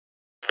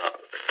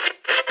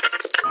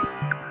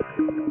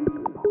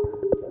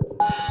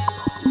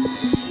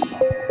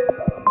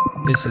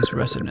This is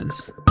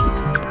Resonance.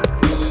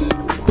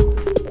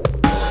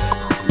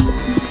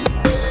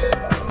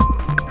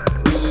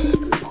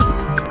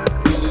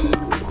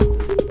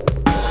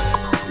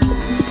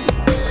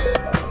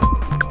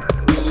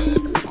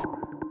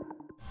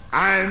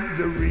 I'm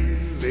the real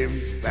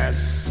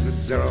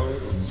ambassador.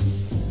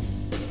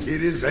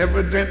 It is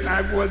evident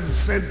I was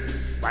sent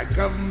by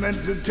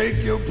government to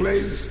take your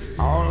place.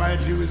 All I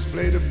do is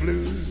play the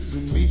blues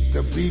and meet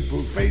the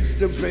people face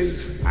to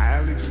face.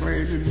 I'll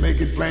explain and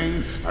make it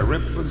plain. I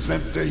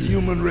represent the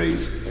human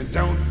race and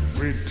don't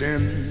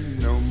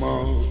pretend no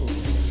more.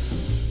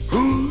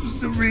 Who's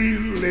the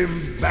real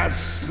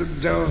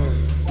ambassador?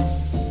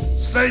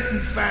 Certain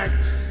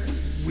facts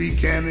we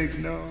can't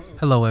ignore.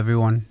 Hello,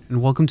 everyone,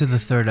 and welcome to the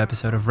third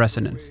episode of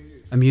Resonance,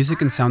 a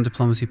music and sound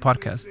diplomacy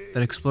podcast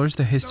that explores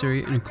the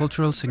history and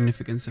cultural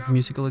significance of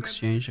musical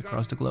exchange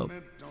across the globe.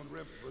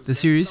 The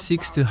series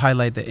seeks to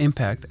highlight the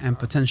impact and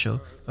potential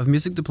of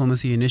music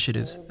diplomacy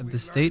initiatives at the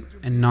state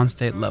and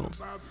non-state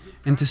levels,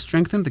 and to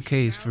strengthen the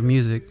case for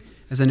music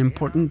as an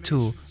important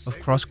tool of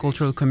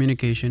cross-cultural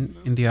communication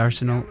in the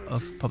arsenal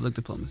of public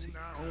diplomacy.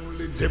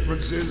 Only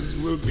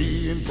differences will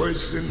be in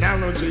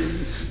personality.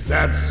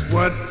 That's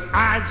what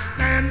I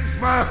stand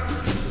for.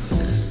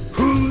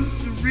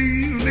 Who's the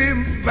real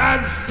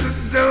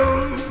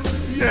ambassador?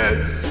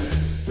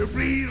 Yes, the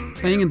real.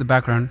 Playing in the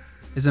background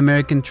is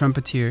American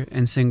trumpeter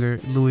and singer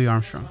Louis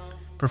Armstrong,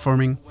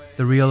 performing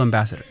The Real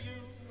Ambassador.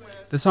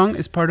 The song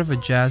is part of a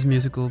jazz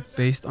musical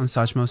based on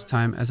Satchmo's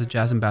time as a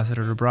jazz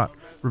ambassador abroad,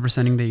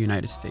 representing the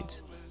United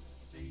States.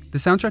 The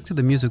soundtrack to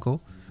the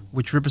musical,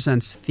 which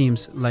represents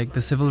themes like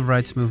the civil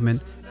rights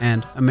movement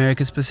and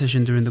America's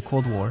position during the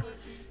Cold War,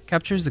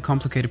 captures the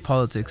complicated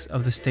politics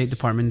of the State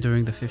Department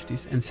during the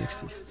 50s and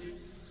 60s.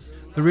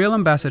 The Real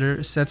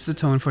Ambassador sets the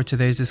tone for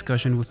today's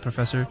discussion with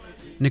Professor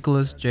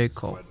Nicholas J.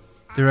 Cull,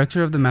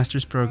 Director of the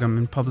Master's Program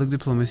in Public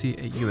Diplomacy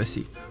at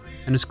USC,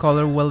 and a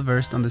scholar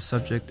well-versed on the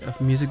subject of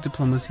music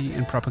diplomacy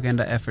and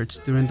propaganda efforts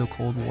during the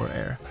Cold War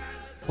era.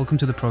 Welcome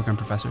to the program,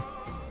 Professor.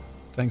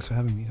 Thanks for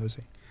having me,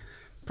 Jose.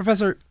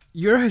 Professor,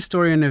 you're a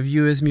historian of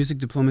U.S. music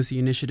diplomacy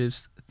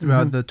initiatives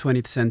throughout the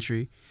 20th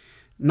century.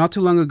 Not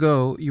too long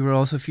ago, you were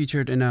also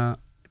featured in a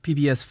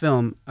PBS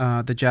film,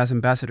 The Jazz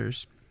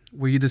Ambassadors,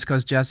 where you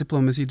discussed jazz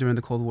diplomacy during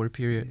the Cold War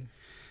period. Yeah.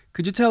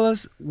 Could you tell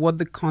us what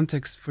the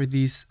context for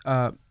these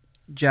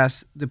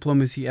jazz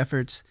diplomacy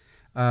efforts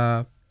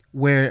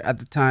were at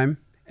the time,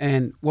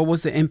 and what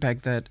was the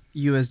impact that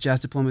U.S. jazz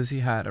diplomacy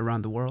had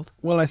around the world?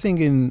 Well, I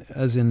think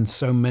as in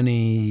so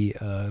many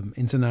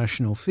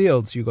international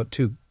fields, you've got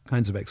two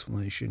kinds of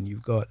explanation.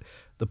 You've got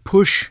the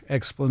push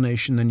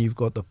explanation and you've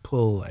got the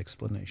pull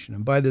explanation.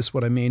 And by this,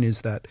 what I mean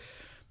is that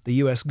the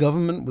U.S.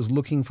 government was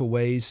looking for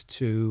ways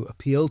to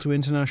appeal to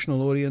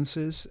international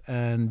audiences,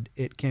 and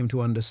it came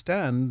to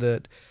understand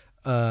that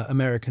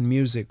American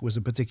music was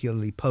a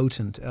particularly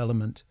potent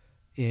element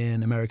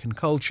in American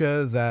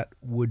culture that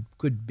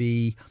could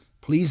be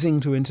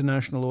pleasing to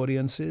international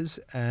audiences,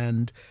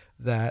 and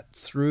that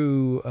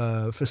through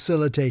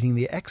facilitating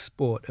the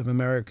export of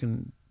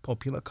American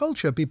popular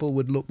culture, people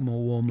would look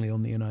more warmly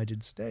on the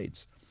United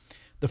States.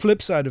 The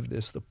flip side of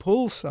this, the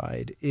pull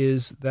side,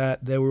 is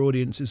that there were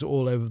audiences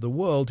all over the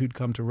world who'd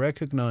come to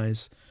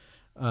recognize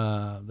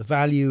the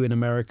value in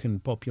American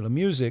popular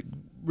music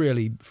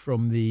really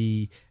from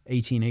the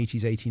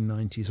 1880s,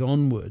 1890s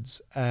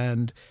onwards.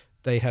 And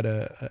they had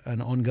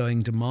an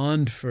ongoing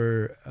demand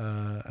for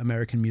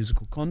American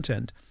musical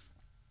content.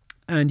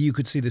 And you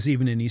could see this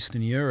even in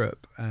Eastern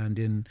Europe and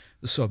in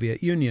the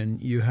Soviet Union.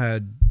 You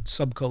had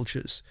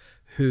subcultures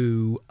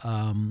who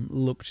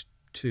looked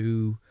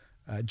to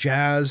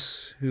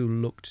jazz, who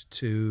looked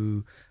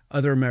to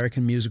other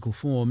American musical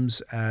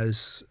forms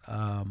as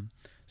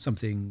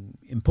something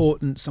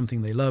important,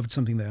 something they loved,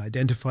 something they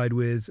identified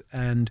with,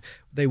 and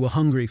they were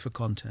hungry for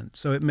content.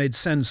 So it made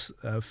sense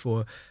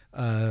for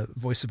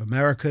Voice of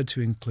America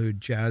to include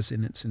jazz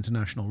in its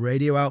international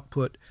radio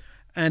output,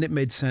 and it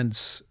made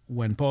sense,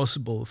 when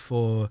possible,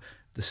 for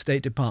the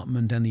State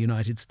Department and the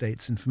United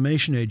States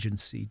Information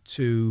Agency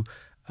to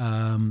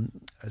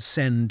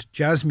send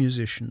jazz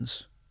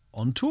musicians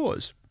on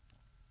tours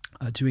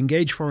to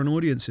engage foreign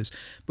audiences.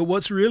 But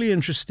what's really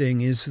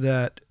interesting is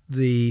that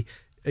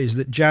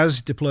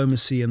jazz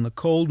diplomacy in the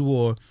Cold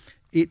War,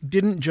 it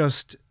didn't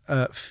just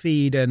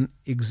feed an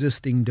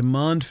existing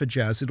demand for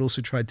jazz, it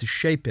also tried to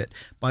shape it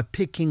by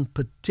picking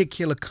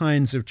particular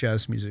kinds of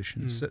jazz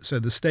musicians. So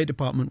the State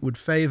Department would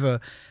favor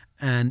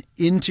an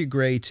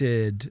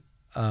integrated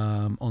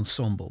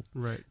ensemble,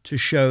 right, to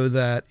show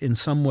that in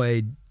some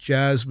way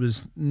jazz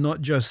was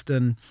not just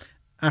an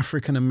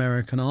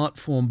African-American art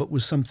form, but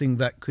was something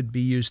that could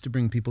be used to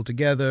bring people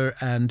together,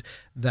 and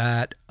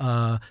that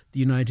the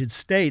United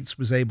States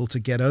was able to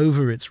get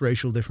over its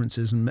racial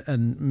differences,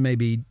 and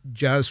maybe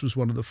jazz was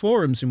one of the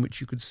forums in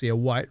which you could see a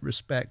white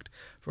respect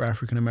for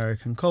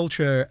African-American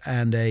culture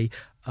and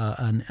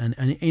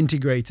an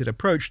integrated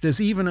approach.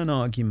 There's even an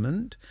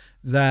argument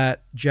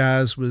that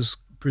jazz was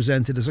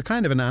presented as a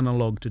kind of an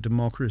analog to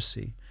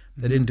democracy,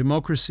 That in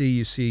democracy,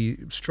 you see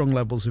strong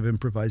levels of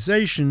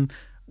improvisation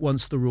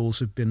once the rules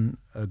have been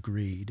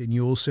agreed. And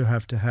you also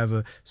have to have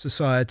a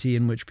society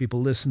in which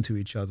people listen to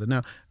each other.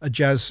 Now, a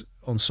jazz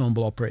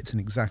ensemble operates in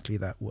exactly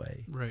that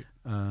way. Right.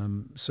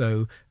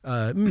 So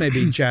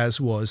maybe jazz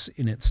was,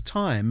 in its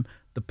time,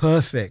 the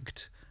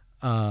perfect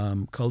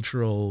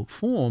cultural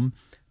form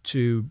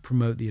to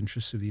promote the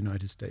interests of the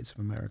United States of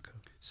America.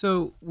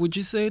 So would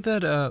you say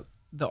that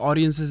the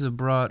audiences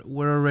abroad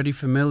were already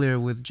familiar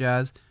with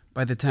jazz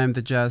by the time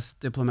the jazz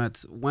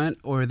diplomats went,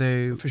 or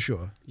they... For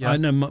sure. Yeah. I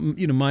know,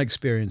 my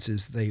experience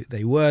is they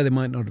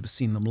might not have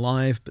seen them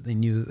live, but they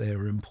knew that they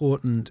were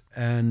important.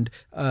 And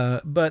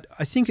but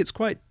I think it's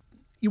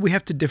we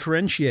have to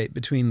differentiate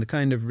between the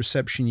kind of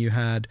reception you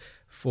had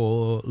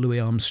for Louis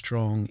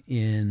Armstrong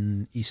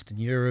in Eastern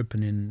Europe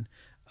and in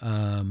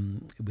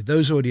with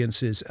those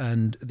audiences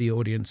and the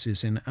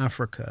audiences in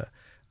Africa,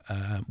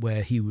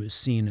 where he was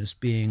seen as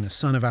being a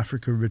son of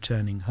Africa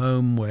returning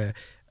home,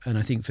 and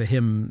I think for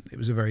him it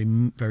was a very,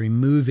 very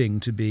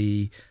moving to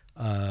be.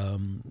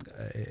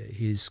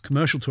 His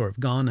commercial tour of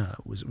Ghana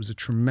was a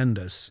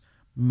tremendous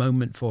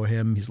moment for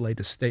him. His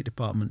latest State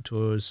Department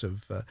tours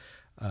of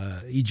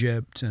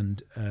Egypt,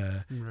 and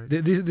Right.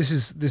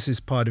 this is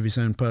part of his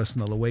own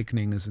personal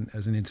awakening as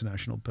an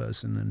international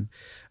person.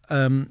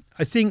 And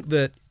I think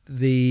that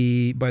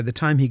by the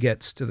time he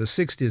gets to the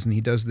 60s and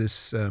he does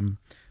this.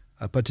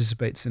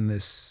 Participates in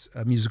this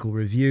musical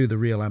review, The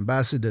Real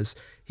Ambassadors,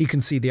 he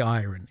can see the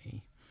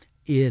irony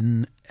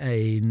in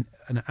an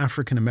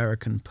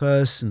African-American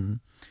person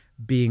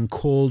being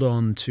called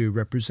on to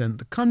represent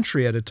the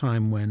country at a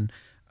time when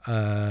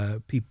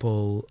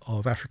people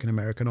of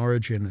African-American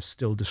origin are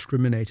still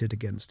discriminated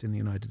against in the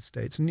United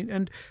States.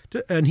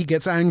 And he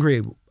gets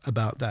angry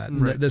about that.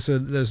 Right. There's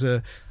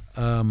an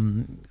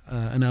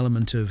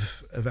element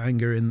of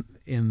anger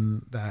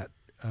in that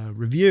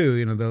review.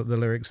 You know, the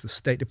lyrics, the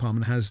State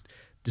Department has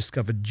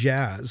discovered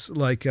jazz.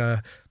 Like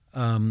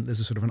there's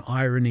a sort of an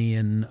irony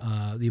in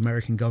the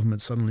American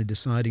government suddenly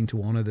deciding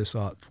to honor this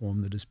art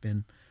form that has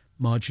been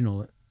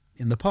marginal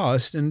in the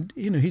past. And,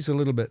 you know, he's a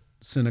little bit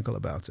cynical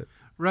about it.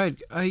 Right.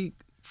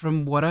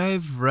 From what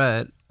I've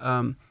read,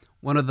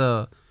 one of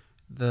the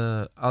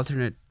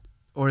alternate,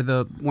 or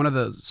one of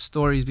the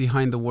stories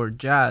behind the word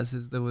jazz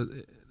is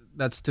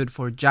that stood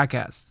for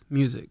jackass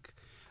music.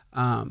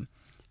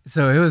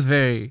 So it was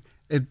very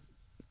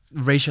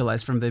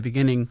racialized from the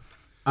beginning.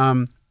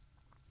 To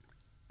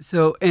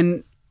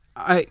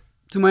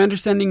my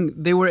understanding,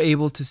 they were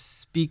able to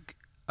speak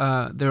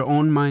their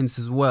own minds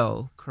as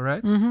well,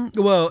 correct? Mm-hmm.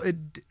 Well,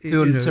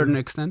 to a certain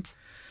extent.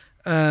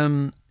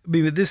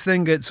 But this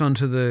then gets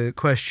onto the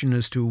question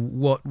as to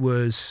what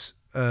were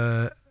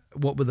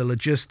the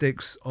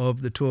logistics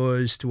of the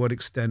tours, to what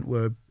extent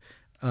were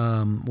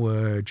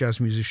jazz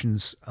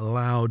musicians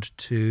allowed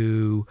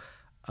to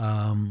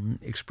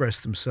express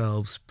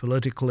themselves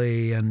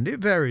politically, and it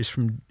varies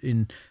from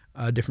in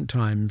different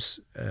times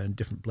and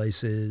different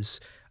places.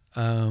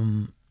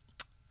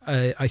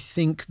 I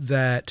think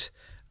that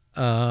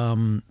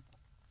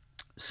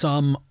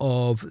some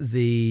of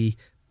the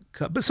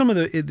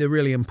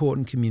really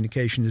important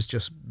communication is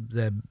just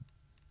their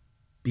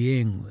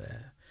being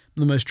there.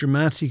 The most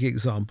dramatic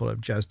example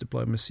of jazz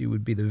diplomacy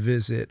would be the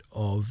visit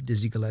of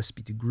Dizzy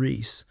Gillespie to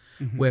Greece,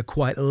 Mm-hmm. where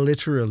quite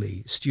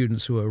literally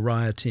students who are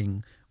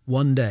rioting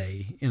one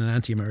day in an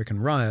anti-American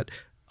riot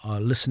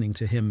are listening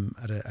to him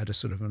at a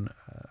sort of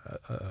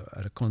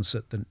at a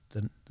concert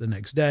the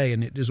next day,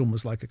 and it is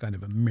almost like a kind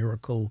of a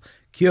miracle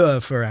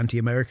cure for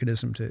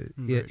anti-Americanism to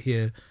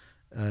hear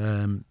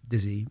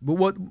Dizzy.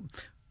 But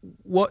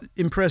what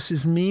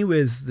impresses me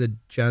with the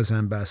jazz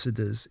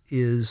ambassadors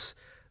is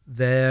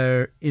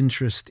their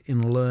interest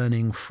in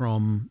learning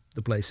from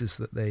the places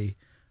that they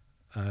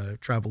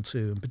travel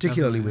to, and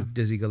particularly with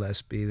Dizzy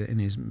Gillespie, that in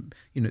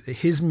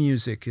his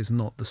music is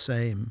not the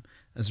same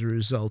as a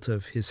result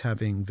of his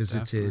having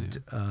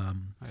visited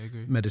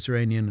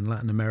Mediterranean and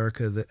Latin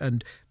America,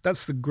 and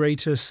that's the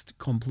greatest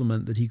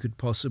compliment that he could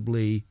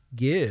possibly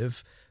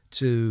give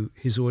to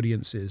his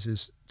audiences,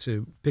 is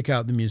to pick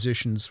out the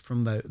musicians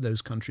from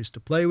those countries to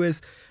play with,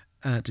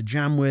 to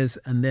jam with,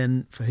 and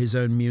then for his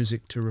own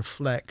music to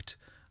reflect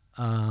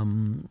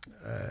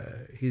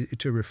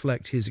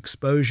his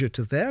exposure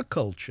to their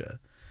culture,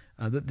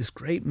 that this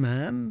great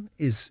man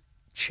is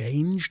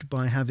changed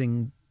by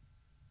having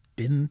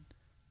been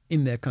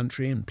in their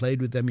country and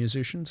played with their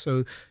musicians.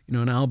 So,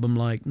 an album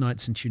like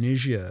Nights in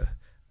Tunisia,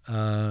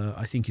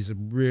 I think is a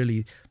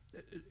really,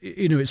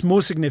 it's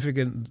more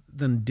significant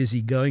than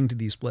Dizzy going to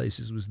these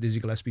places, was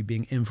Dizzy Gillespie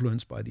being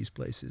influenced by these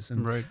places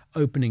and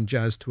opening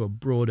jazz to a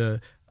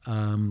broader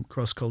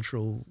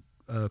cross-cultural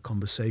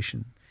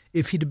conversation.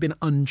 If he'd have been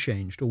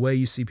unchanged, or where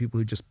you see people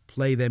who just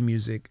play their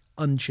music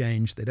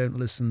unchanged, they don't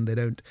listen, they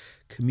don't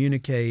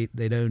communicate,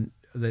 they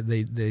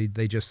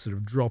just sort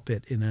of drop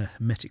it in a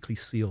hermetically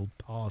sealed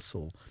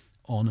parcel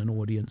on an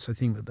audience, I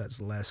think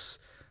that's less.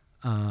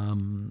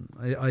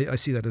 I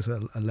see that as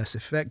a less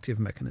effective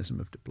mechanism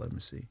of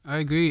diplomacy. I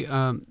agree.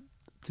 To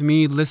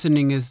me,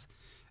 listening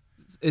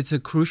it's a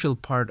crucial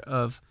part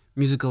of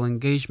musical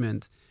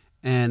engagement,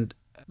 and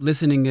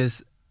listening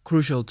is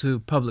crucial to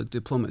public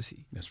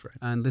diplomacy. That's right.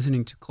 And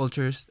listening to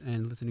cultures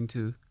and listening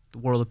to the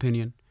world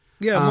opinion.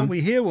 Yeah, what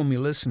we hear when we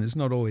listen is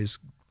not always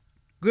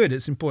good.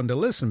 It's important to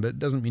listen, but it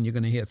doesn't mean you're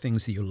going to hear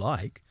things that you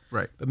like.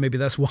 Right. But maybe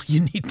that's why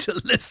you need to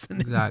listen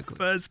in the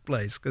first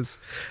place, because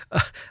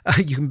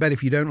you can bet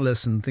if you don't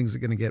listen, things are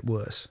going to get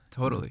worse.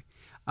 Totally.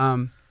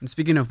 And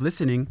speaking of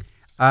listening,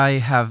 I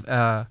have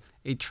a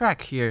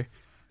track here.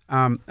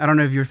 I don't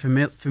know if you're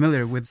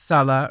familiar with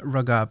Salah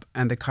Ragab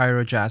and the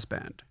Cairo Jazz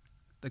Band.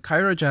 The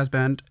Cairo Jazz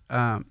Band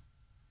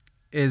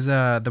is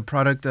the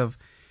product of...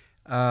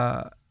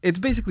 it's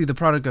basically the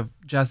product of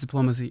jazz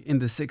diplomacy in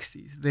the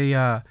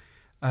 60s.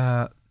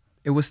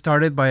 It was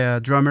started by a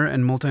drummer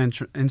and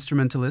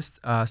multi-instrumentalist,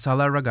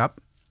 Salah Ragab,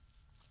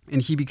 and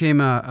he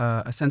became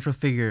a central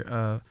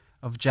figure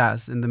of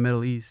jazz in the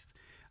Middle East.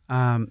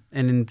 And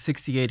in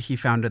 '68, he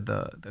founded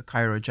the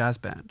Cairo Jazz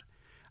Band.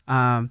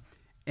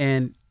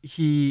 And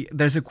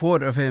there's a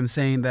quote of him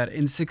saying that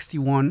in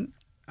 '61,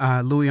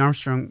 Louis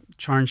Armstrong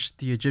charged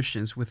the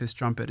Egyptians with his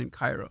trumpet in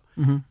Cairo.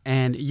 Mm-hmm.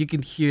 And you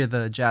can hear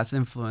the jazz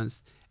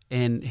influence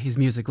in his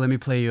music. Let me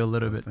play you a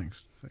little bit.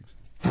 Thanks.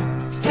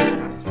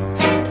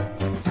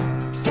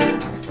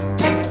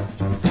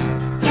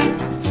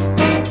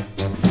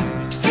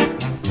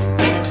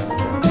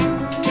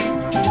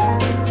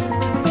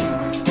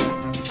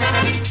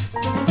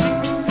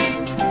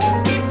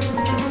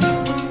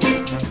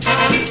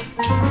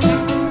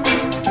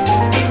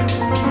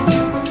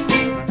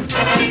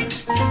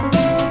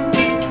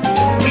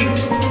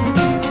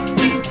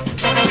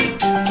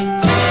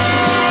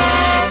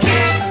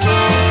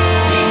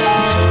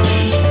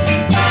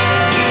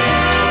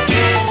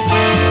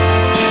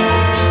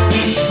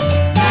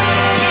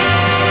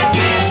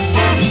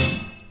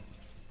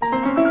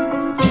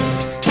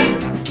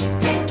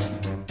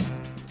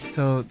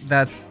 So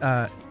that's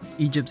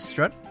Egypt's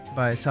Strut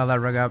by Salah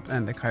Ragab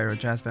and the Cairo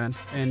Jazz Band.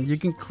 And you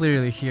can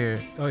clearly hear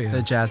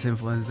the jazz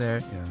influence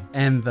there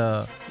and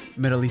the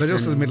Middle Eastern. But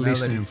also the Middle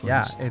Eastern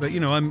influence. Yeah, but,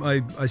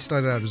 I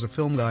started out as a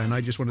film guy, and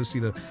I just want to see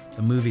the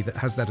movie that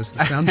has that as the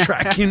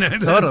soundtrack,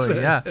 Totally,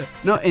 yeah.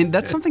 No, and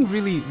that's something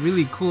really,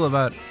 really cool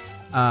about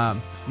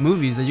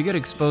movies, that you get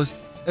exposed,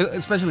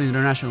 especially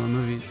international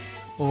movies,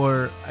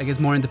 or I guess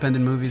more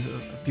independent movies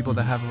of people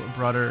that have a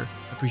broader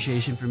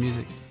appreciation for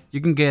music. You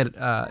can get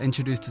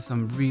introduced to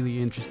some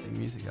really interesting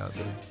music out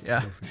there. Yeah.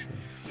 For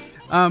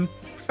sure.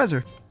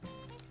 Professor,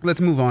 let's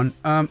move on.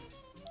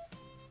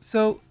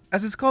 So,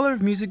 as a scholar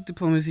of music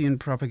diplomacy and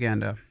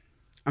propaganda,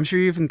 I'm sure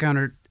you've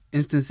encountered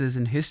instances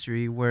in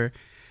history where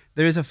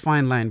there is a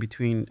fine line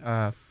between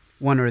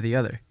one or the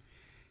other.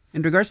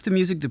 In regards to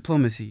music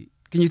diplomacy,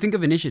 can you think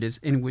of initiatives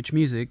in which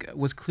music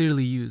was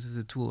clearly used as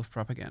a tool of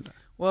propaganda?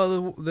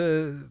 Well,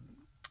 the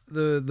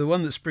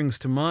one that springs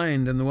to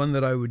mind, and the one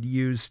that I would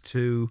use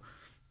to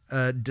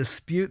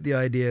dispute the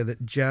idea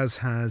that jazz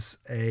has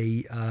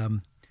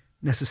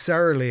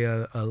necessarily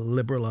a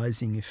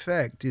liberalizing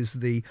effect, is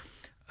the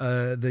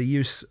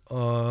use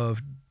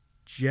of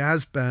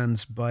jazz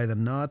bands by the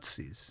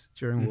Nazis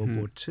during World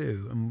War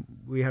II. And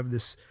we have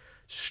this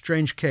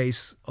strange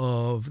case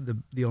of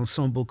the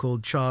ensemble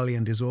called Charlie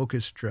and his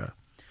Orchestra,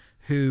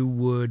 who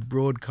would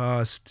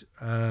broadcast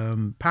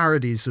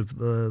parodies of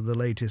the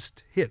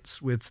latest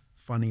hits with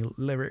funny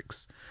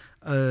lyrics.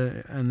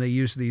 And they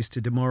use these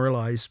to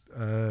demoralize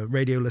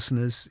radio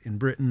listeners in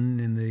Britain,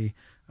 in the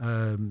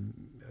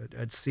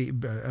at sea,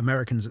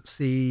 Americans at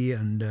sea,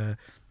 and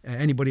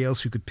anybody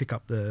else who could pick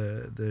up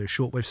the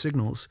shortwave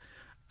signals.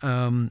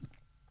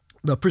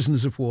 The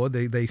prisoners of war,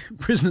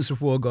 prisoners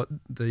of war got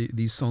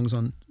these songs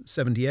on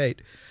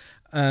 78,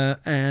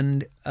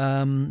 and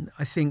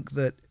I think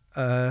that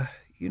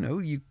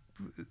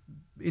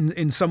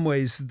in some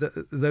ways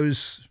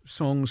those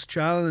songs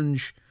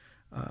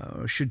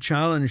should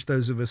challenge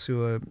those of us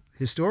who are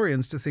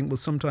historians to think, well,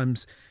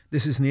 sometimes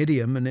this is an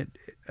idiom,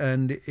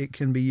 and it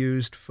can be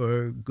used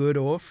for good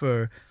or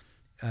for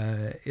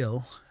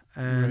ill,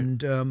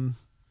 and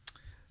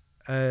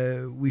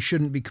we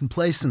shouldn't be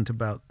complacent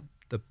about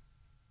the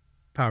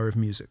power of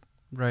music.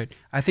 Right.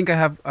 I think I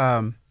have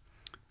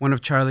one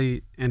of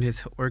Charlie and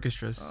his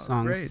orchestra's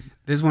songs. Great.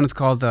 This one is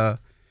called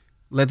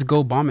 "Let's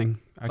Go Bombing."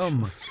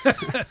 Actually.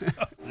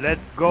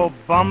 Let's go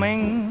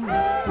bombing.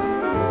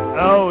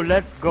 Oh,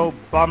 let's go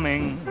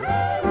bombing.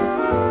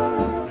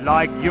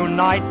 Like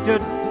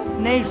United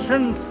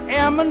Nations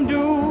airmen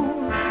do.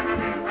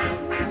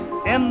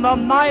 In the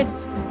night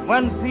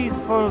when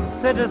peaceful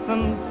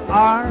citizens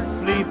are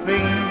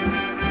sleeping.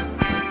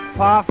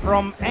 Far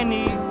from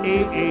any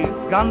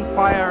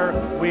gunfire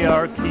we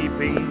are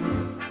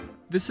keeping.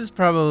 This is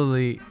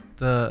probably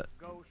the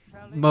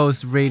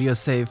most radio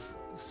safe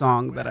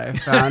song that I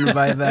found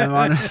by them,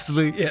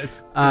 honestly.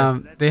 Yes.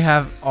 They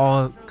have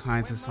all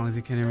kinds of songs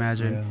you can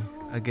imagine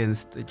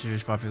against the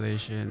Jewish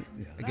population,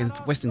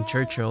 against Winston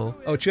Churchill.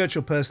 Oh,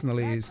 Churchill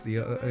personally is the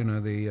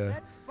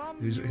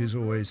who's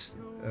always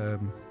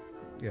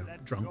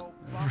drunk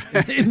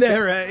in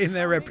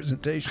their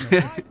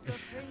representation.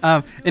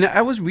 And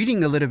I was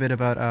reading a little bit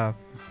about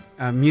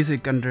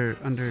music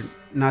under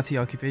Nazi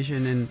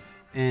occupation,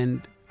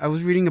 and I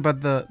was reading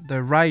about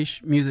the Reich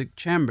Music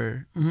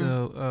Chamber.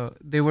 So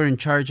they were in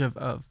charge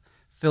of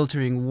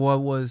filtering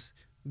what was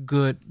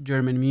good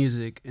German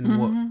music and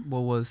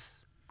what was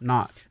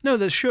not. No,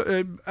 that's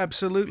sure,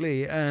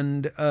 absolutely,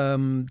 and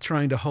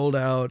trying to hold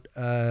out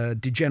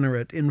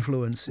degenerate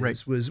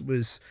influences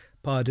was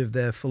part of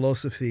their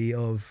philosophy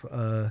of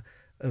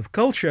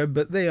culture.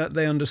 But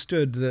they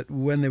understood that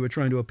when they were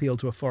trying to appeal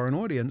to a foreign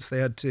audience, they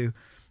had to,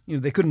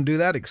 they couldn't do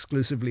that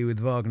exclusively with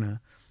Wagner,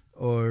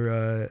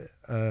 or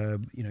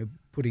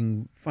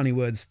putting funny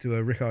words to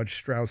a Richard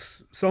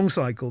Strauss song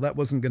cycle. That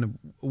wasn't going to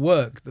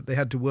work. But they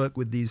had to work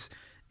with these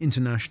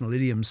international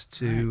idioms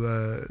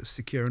to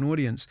secure an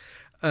audience.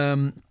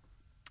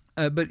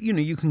 But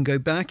you can go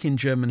back in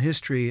German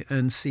history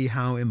and see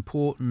how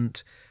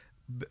important,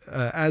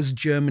 as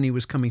Germany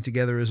was coming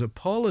together as a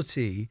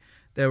polity,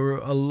 there were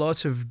a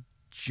lot of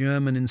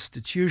German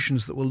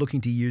institutions that were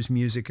looking to use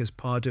music as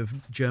part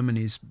of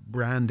Germany's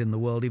brand in the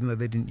world. Even though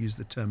they didn't use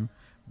the term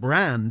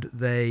brand,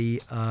 they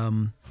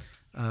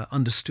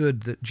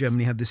understood that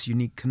Germany had this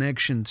unique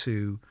connection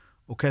to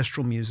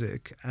orchestral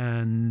music,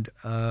 and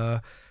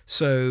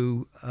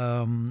so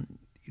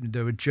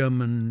there were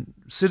German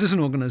citizen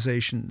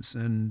organizations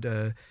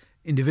and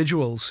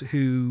individuals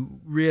who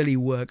really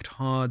worked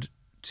hard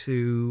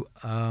to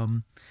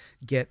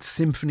get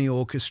symphony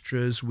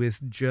orchestras with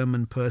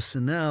German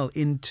personnel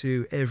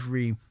into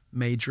every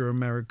major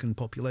American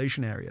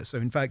population area. So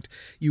in fact,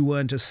 you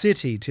weren't a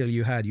city till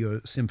you had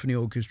your symphony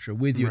orchestra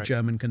with your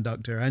German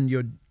conductor and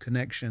your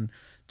connection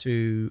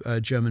to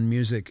German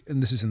music.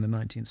 And this is in the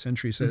 19th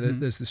century. So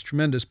there's this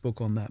tremendous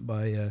book on that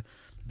by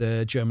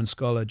the German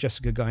scholar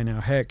Jessica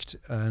Geinau-Hecht.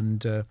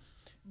 And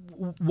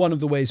one of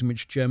the ways in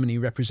which Germany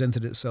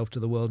represented itself to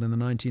the world in the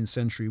 19th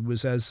century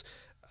was as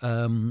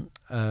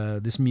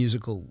this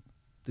musical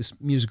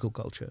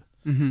culture.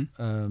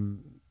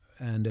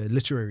 And a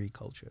literary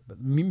culture.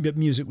 But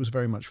music was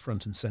very much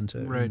front and center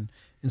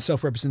in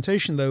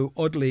self-representation, though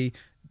oddly,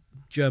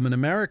 German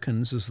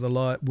Americans as the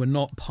law were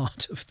not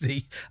part of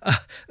the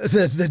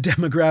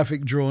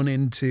demographic drawn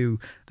into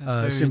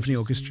symphony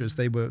orchestras.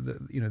 They were,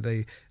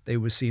 they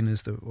were seen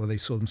as they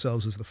saw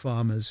themselves as the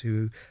farmers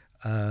who,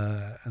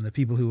 and the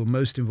people who were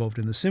most involved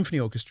in the symphony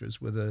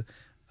orchestras were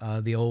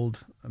the old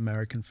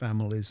American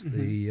families,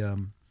 the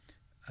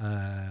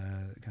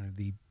kind of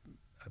the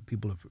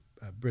people of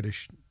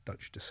British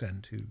Dutch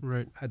descent who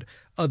had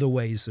other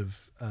ways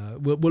of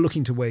were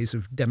looking to ways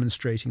of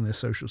demonstrating their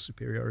social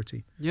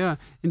superiority. Yeah,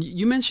 and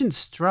you mentioned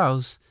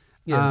Strauss,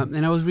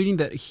 and I was reading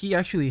that he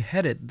actually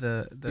headed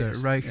the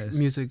Reich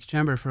Music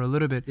Chamber for a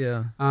little bit.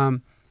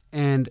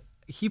 And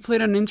he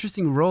played an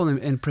interesting role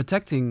in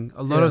protecting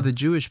a lot of the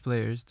Jewish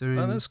players during.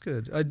 Oh, that's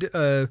good.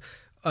 I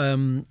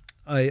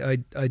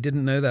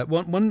didn't know that.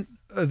 One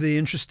of the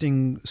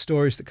interesting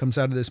stories that comes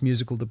out of this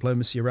musical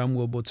diplomacy around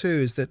World War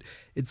II is that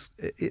I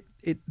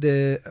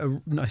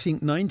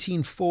think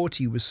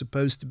 1940 was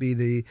supposed to be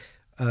the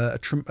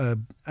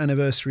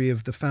anniversary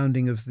of the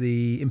founding of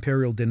the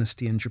imperial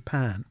dynasty in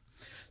Japan.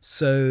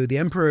 So the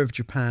Emperor of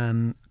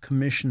Japan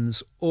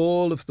commissions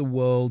all of the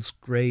world's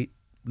great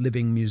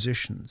living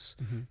musicians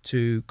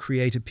to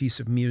create a piece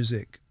of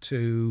music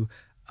to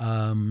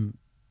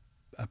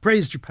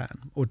praise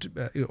Japan or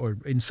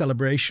in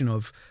celebration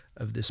of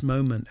this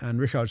moment. And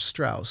Richard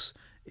Strauss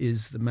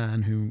is the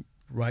man who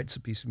writes a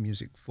piece of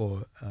music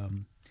from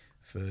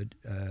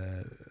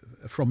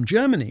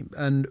Germany.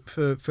 And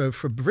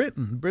for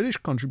Britain, British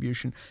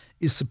contribution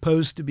is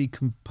supposed to be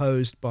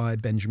composed by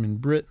Benjamin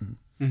Britten.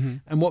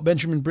 And what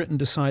Benjamin Britten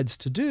decides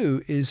to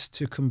do is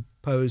to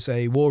compose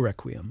a war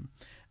requiem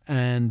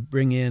and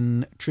bring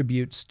in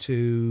tributes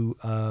to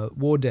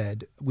war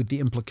dead, with the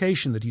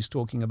implication that he's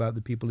talking about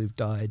the people who've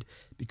died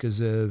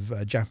because of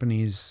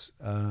Japanese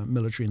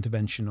military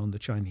intervention on the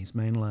Chinese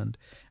mainland.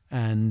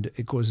 And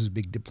it causes a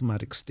big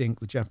diplomatic stink.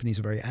 The Japanese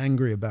are very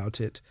angry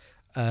about it.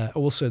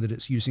 Also that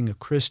it's using a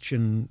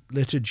Christian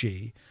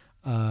liturgy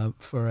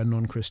for a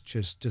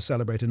non-Christian, to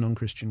celebrate a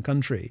non-Christian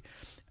country.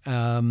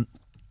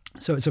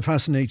 So it's a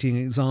fascinating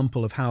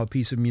example of how a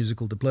piece of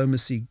musical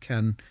diplomacy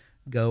can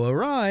go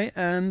awry.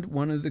 And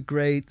one of the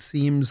great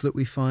themes that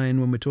we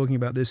find when we're talking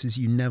about this is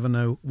you never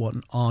know what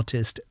an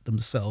artist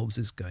themselves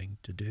is going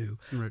to do.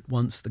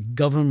 Once the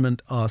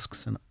government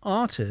asks an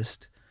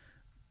artist,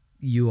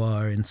 you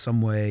are in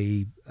some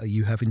way,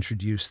 you have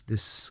introduced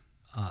this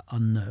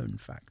unknown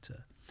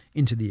factor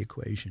into the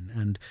equation.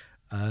 And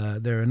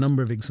there are a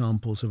number of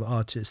examples of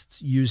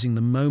artists using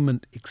the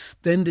moment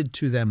extended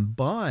to them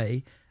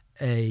by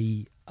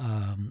a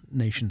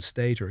nation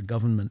state or a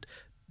government,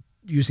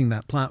 using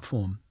that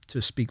platform to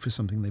speak for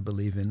something they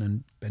believe in.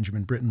 And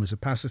Benjamin Britten was a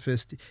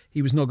pacifist.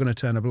 He was not going to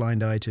turn a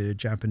blind eye to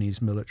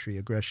Japanese military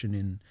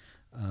aggression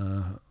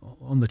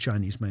on the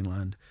Chinese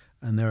mainland.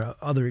 And there are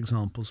other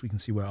examples we can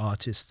see where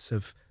artists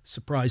have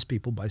surprised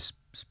people by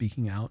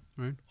speaking out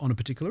on a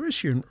particular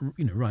issue.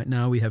 And right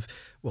now we have,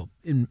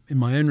 in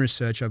my own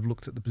research, I've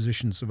looked at the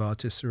positions of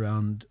artists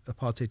around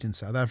apartheid in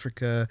South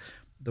Africa,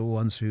 the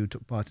ones who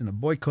took part in a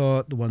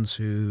boycott, the ones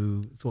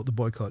who thought the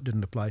boycott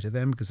didn't apply to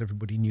them because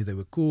everybody knew they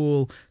were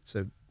cool.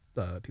 So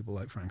people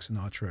like Frank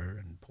Sinatra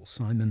and Paul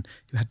Simon,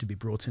 who had to be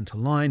brought into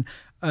line.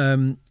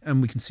 And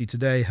we can see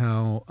today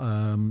how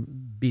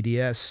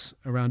BDS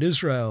around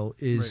Israel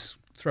is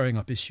throwing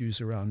up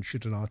issues around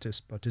should an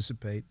artist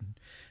participate.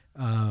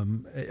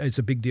 It's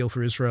a big deal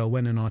for Israel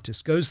when an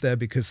artist goes there,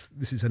 because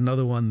this is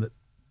another one that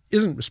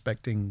isn't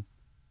respecting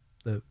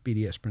the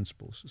BDS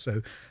principles.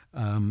 So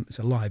it's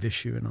a live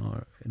issue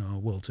in our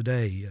world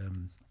today,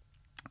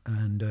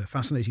 and a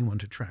fascinating one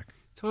to track.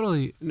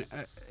 Totally.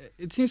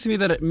 It seems to me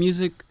that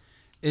music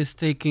is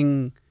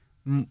taking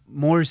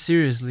more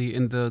seriously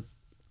in the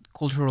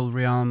cultural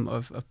realm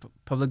of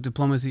public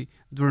diplomacy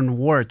during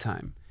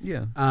wartime.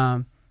 Yeah.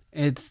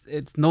 It's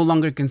no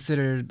longer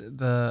considered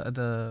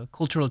the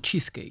cultural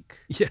cheesecake.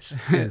 Yes.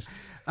 Yes.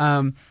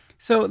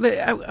 So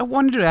I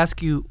wanted to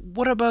ask you,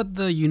 what about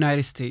the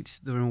United States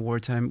during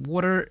wartime?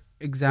 What are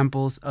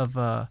examples of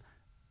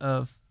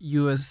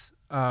U.S.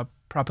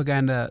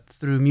 Propaganda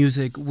through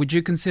music? Would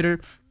you consider?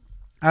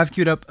 I've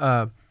queued up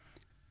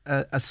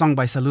a song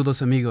by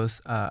Saludos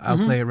Amigos. I'll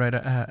play it right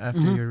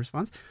after your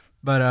response.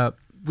 But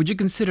would you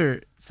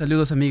consider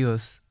Saludos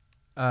Amigos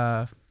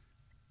a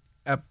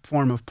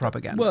form of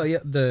propaganda? Well, yeah,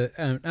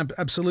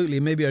 absolutely.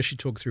 Maybe I should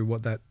talk through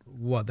what that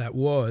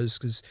was,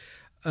 because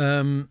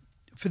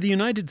for the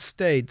United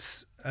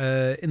States,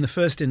 in the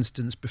first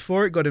instance,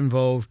 before it got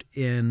involved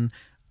in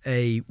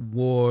a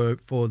war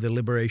for the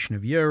liberation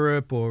of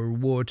Europe or a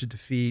war to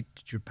defeat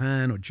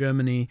Japan or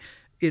Germany,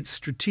 its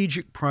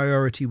strategic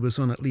priority was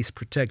on at least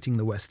protecting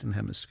the Western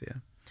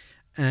Hemisphere.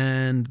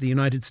 And the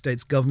United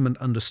States government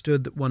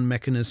understood that one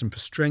mechanism for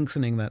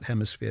strengthening that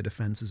hemisphere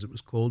defense, as it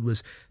was called,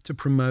 was to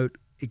promote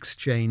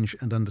exchange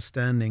and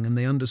understanding. And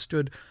they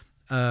understood,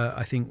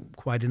 I think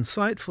quite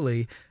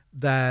insightfully,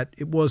 that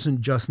it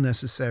wasn't just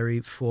necessary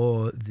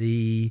for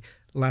the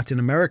Latin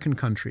American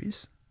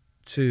countries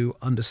to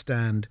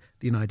understand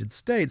the United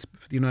States, but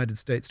for the United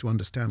States to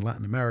understand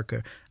Latin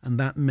America. And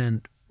that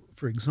meant,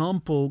 for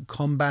example,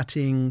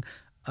 combating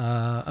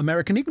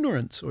American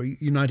ignorance or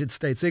United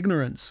States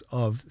ignorance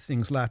of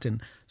things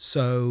Latin.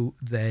 So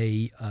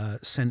they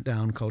sent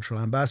down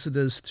cultural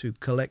ambassadors to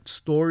collect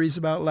stories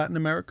about Latin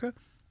America,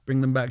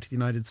 bring them back to the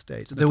United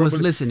States. There was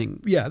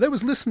listening. Yeah, there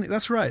was listening.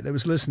 That's right. There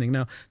was listening.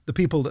 Now, the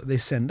people that they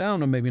send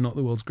down are maybe not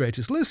the world's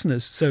greatest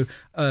listeners. So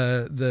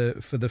for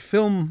the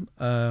film,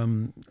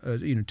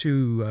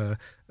 two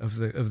of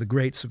the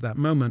greats of that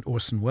moment,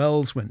 Orson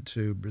Welles went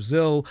to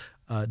Brazil.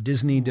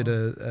 Disney did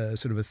a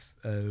sort of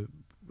a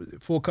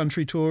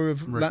four-country tour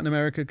of Latin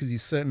America, because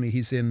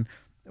he's in,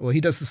 well, he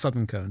does the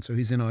Southern Cone. So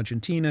he's in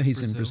Argentina,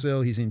 he's in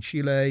Brazil, he's in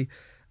Chile.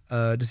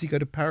 Does he go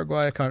to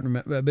Paraguay? I can't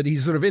remember. But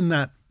he's sort of in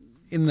that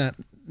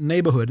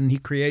neighborhood, and he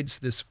creates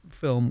this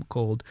film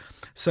called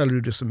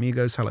Saludos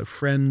Amigos, Hello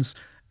Friends,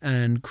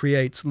 and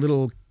creates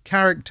little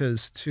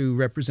characters to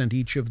represent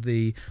each of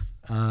the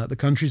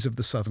countries of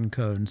the Southern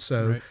Cone.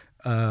 So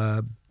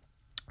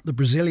the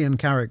Brazilian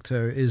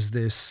character is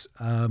this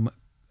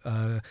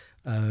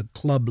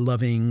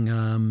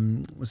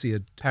club-loving, was he a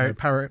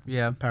parrot?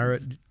 Yeah,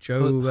 parrot.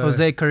 Joe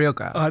Jose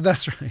Carioca. Oh,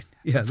 that's right.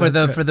 Yeah, for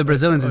the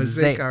Brazilians, it's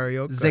Zé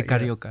Carioca. Zé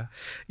Carioca.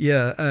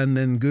 Yeah, and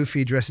then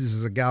Goofy dresses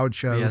as a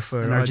gaucho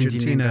for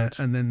Argentina,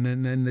 and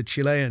then the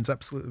Chileans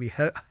absolutely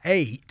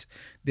hate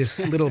this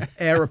little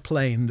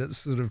aeroplane that's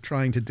sort of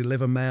trying to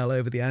deliver mail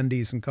over the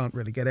Andes and can't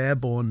really get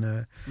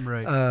airborne.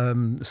 Right.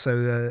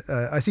 So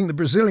I think the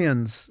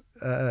Brazilians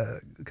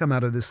come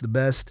out of this the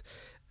best,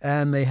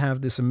 and they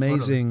have this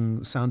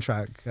amazing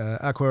soundtrack,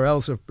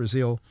 Aquarels of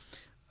Brazil,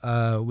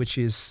 which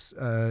is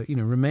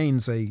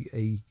remains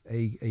a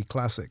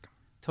classic.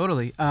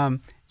 Totally.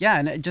 Yeah,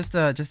 and just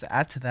to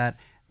add to that,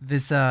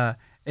 this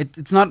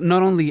it's not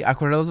only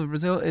Aquarels of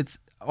Brazil, it's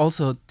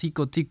also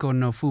Tico Tico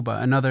no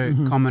Fuba, another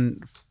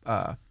common.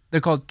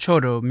 They're called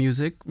choro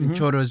music.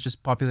 Choro is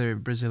just popular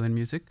Brazilian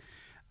music,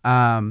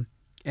 and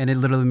it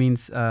literally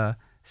means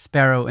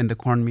sparrow in the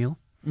cornmeal.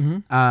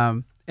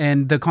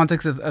 And the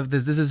context of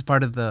this is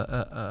part of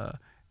the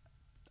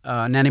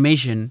an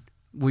animation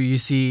where you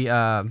see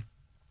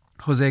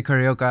Jose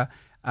Carioca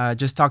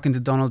just talking to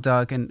Donald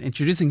Duck and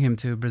introducing him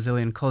to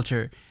Brazilian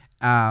culture.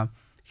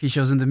 He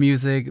shows him the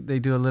music, they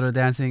do a little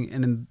dancing,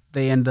 and then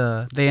they end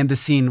the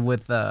scene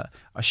with a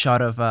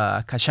shot of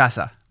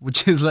cachaça,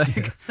 which is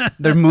like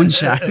their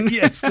moonshine.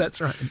 Yes, that's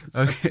right.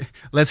 Okay,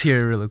 let's hear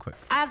it really quick.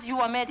 As you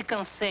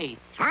Americans say,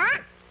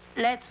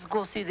 let's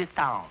go see the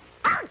town.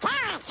 Okay,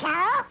 so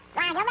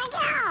where do we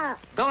go?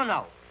 Don't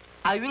know.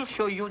 I will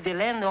show you the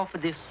land of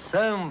the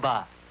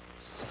samba.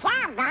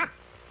 Samba?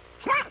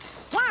 What's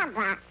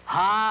samba?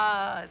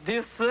 Ah,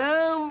 the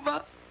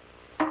samba.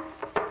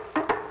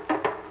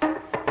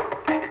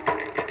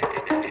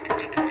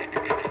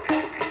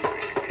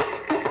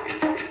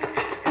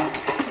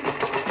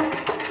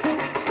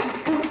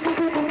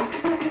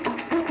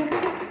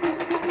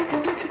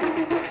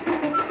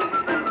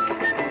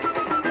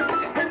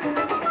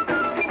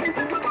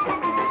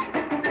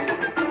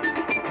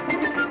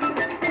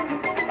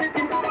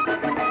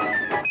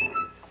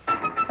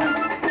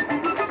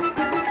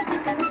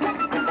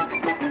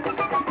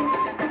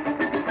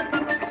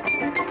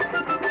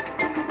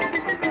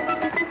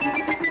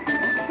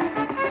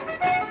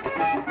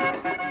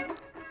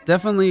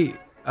 definitely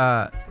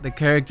the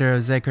character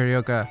of Zé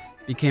Carioca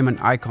became an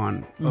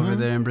icon over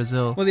there in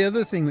Brazil. Well, the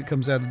other thing that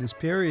comes out of this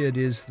period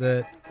is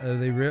that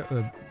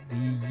the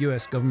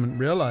U.S. government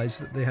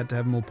realized that they had to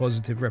have more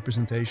positive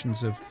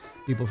representations of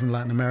people from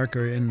Latin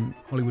America in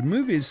Hollywood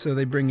movies, so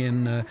they bring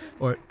in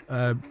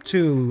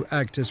two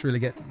actors really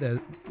get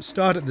their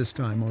start at this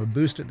time, or a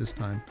boost at this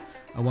time.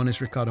 One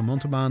is Ricardo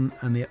Montalban,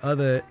 and the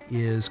other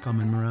is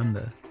Carmen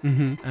Miranda.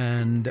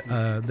 And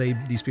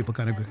these people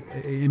kind of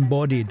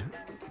embodied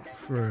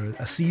for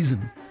a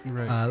season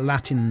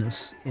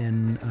Latinness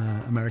in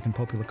American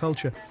popular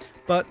culture.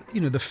 But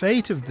the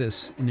fate of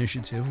this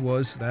initiative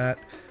was that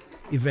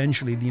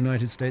eventually the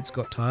United States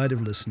got tired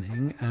of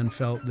listening and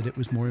felt that it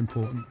was more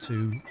important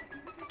to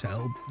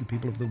tell the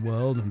people of the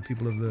world and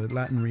people of the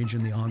Latin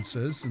region the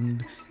answers,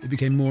 and it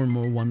became more and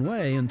more one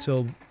way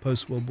until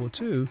post-World War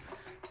II.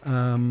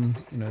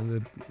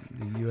 The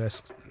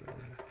U.S.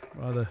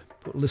 rather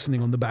put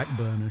listening on the back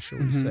burner, shall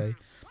we say,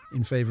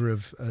 in favor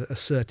of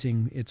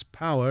asserting its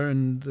power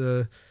and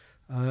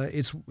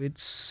its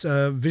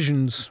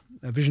vision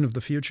of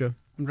the future,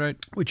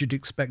 which it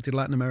expected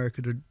Latin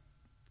America to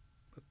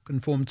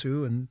conform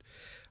to, and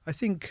I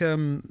think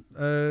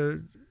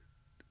align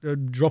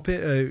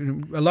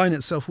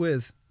itself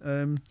with,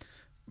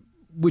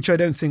 which I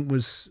don't think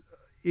was,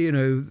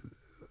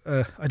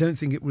 I don't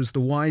think it was the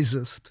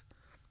wisest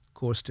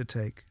course to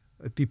take.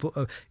 People,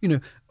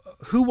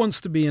 who wants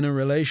to be in a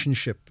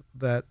relationship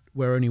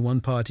where only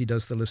one party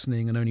does the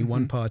listening and only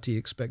one party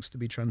expects to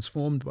be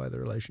transformed by the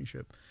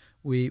relationship?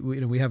 We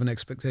have an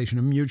expectation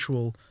of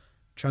mutual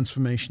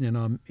transformation in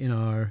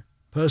our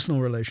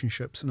personal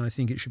relationships, and I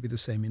think it should be the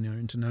same in our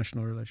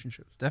international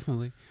relationships.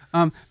 Definitely.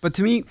 But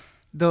to me,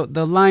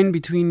 the line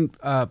between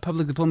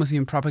public diplomacy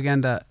and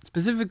propaganda,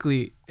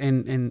 specifically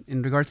in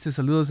regards to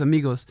Saludos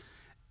Amigos,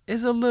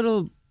 is a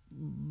little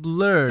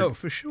blurred. Oh,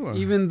 for sure.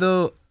 Even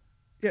though,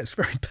 yeah, it's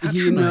very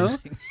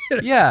patronizing.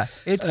 Yeah,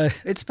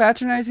 it's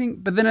patronizing.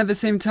 But then at the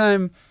same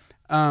time,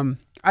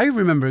 I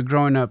remember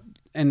growing up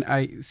and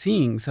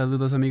seeing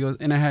Saludos Amigos,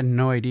 and I had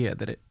no idea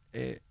that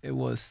it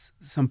was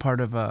some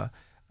part of a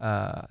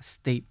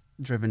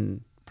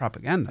state-driven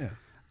propaganda.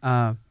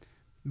 Yeah.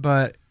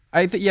 But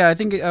I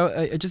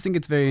just think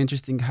it's very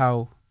interesting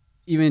how,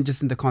 even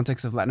just in the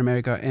context of Latin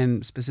America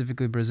and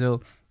specifically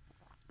Brazil,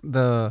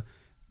 the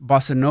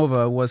bossa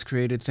nova was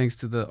created thanks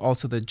to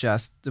the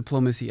jazz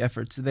diplomacy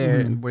efforts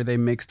there, where they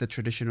mix the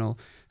traditional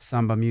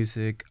samba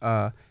music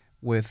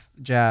with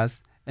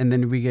jazz, and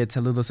then we get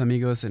Saludos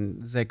Amigos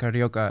and Zé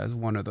Carioca as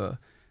one of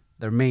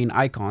their main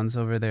icons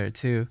over there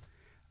too.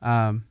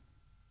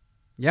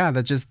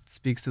 That just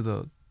speaks to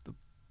the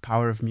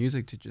power of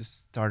music to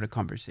just start a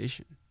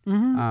conversation.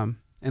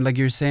 And like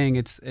you're saying,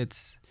 it's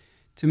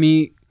to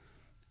me,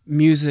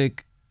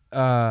 music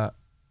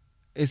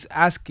is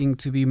asking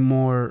to be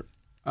more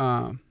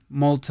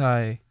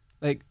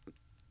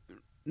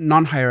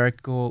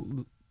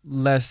non-hierarchical,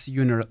 less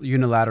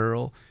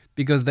unilateral,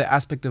 because the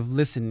aspect of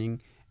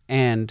listening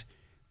and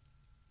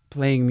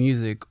playing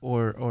music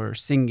or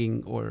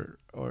singing or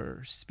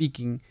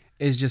speaking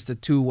is just a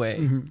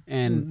two-way.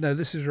 And no,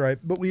 this is right.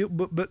 But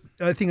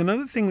I think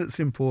another thing that's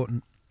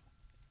important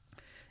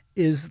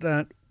is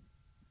that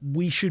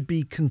we should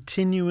be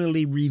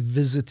continually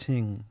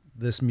revisiting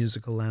this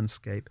musical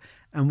landscape,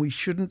 and we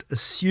shouldn't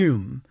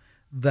assume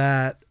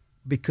that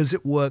because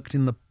it worked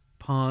in the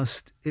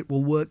past, it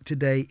will work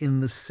today in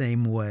the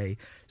same way.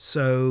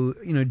 So,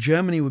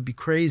 Germany would be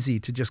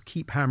crazy to just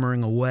keep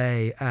hammering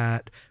away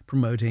at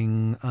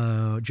promoting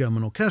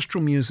German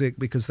orchestral music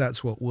because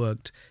that's what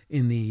worked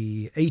in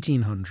the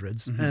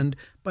 1800s. And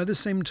by the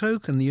same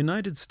token, the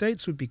United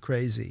States would be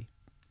crazy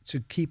to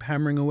keep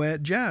hammering away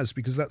at jazz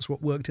because that's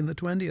what worked in the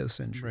 20th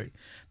century. Right.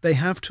 They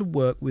have to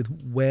work with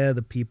where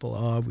the people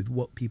are, with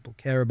what people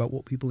care about,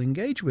 what people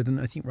engage with.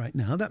 And I think right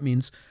now that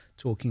means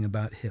talking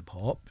about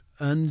hip-hop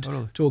and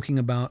talking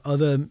about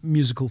other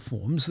musical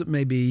forms that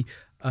maybe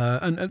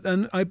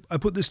and I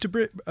put this to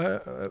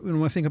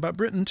when I think about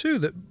Britain too,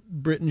 that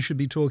Britain should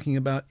be talking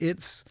about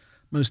its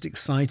most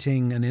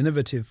exciting and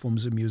innovative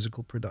forms of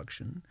musical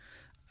production.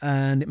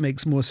 And it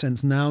makes more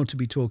sense now to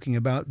be talking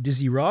about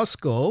Dizzy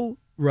Rascal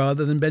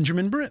rather than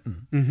Benjamin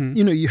Britten.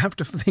 You have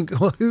to think,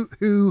 well,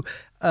 who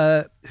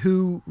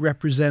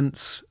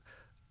represents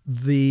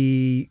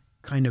the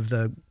kind of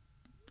the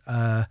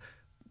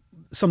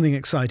something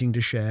exciting to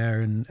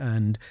share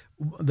and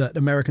that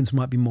Americans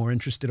might be more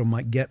interested or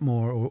might get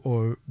more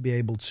or be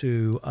able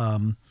to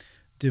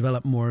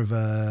develop more of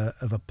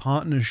a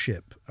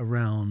partnership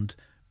around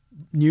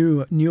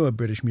newer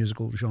British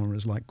musical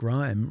genres like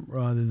grime,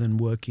 rather than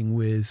working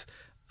with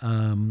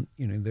a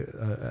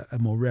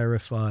more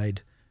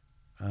rarefied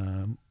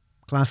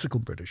classical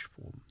British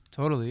form.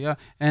 Totally, yeah.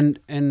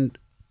 And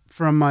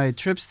from my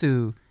trips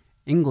to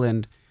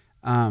England,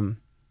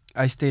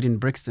 I stayed in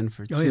Brixton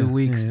for 2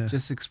 weeks,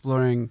 just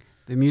exploring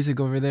the music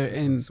over there.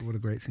 And what a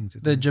great thing to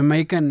do. The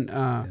Jamaican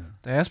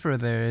diaspora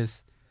there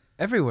is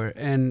everywhere,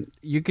 and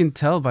you can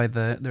tell by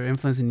their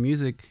influence in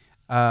music.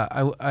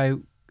 I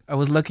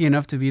was lucky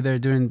enough to be there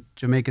during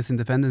Jamaica's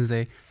Independence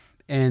Day,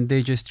 and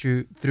they just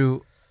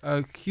threw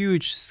a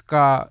huge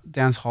ska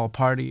dance hall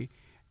party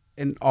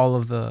in all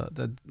of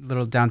the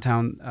little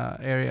downtown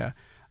area.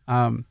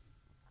 And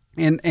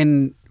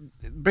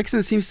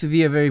Brixton seems to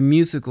be a very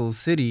musical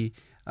city.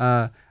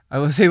 I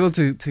was able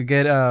to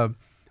get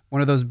one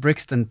of those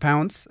Brixton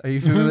pounds. Are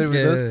you familiar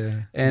with those?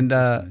 Yeah. And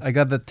I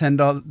got the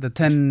 $10 the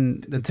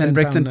 10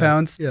 Brixton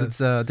pounds. Yeah. It's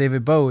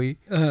David Bowie.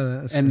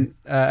 That's And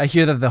I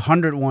hear that the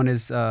 100 one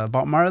is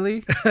Bob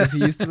Marley, because he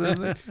used to live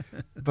there.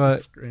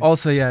 But great.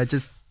 also, yeah, it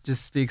just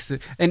speaks to,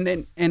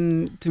 and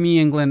to me,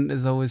 England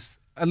is always,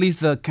 at least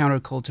the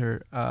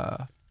counterculture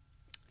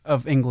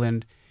of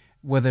England,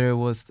 whether it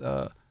was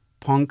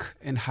punk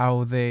and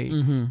how they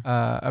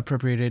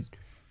appropriated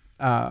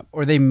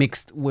or they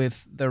mixed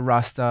with the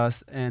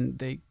Rastas, and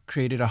they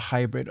created a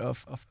hybrid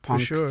of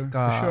punk, for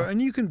sure.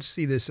 And you can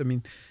see this. I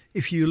mean,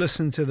 if you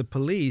listen to the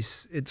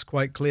Police, it's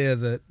quite clear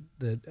that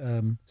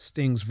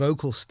Sting's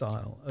vocal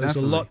style owes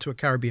Definitely. a lot to a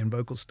Caribbean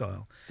vocal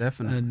style.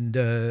 Definitely.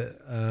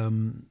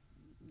 And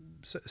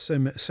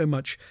so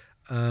much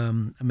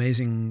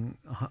amazing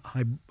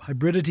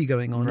hybridity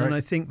going on. Right. And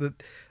I think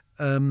that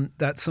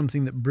that's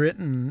something that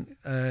Britain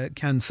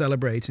can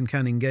celebrate and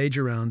can engage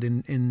around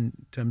in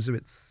terms of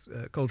its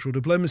cultural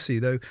diplomacy.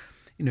 Though,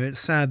 it's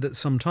sad that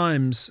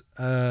sometimes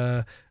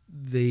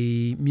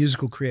the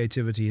musical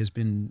creativity has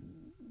been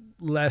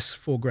less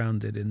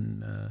foregrounded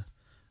in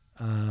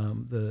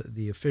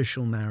the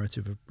official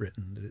narrative of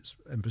Britain, that it's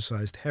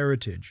emphasized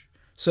heritage.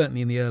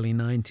 Certainly in the early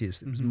 90s,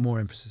 there was more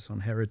emphasis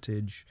on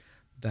heritage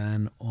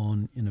than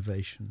on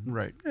innovation.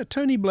 Right. Yeah,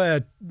 Tony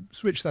Blair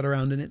switched that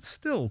around, and it's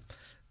still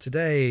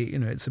today,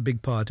 it's a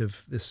big part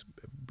of this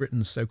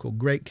Britain's so-called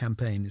Great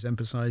campaign, is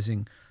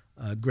emphasizing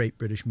great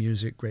British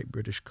music, great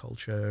British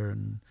culture,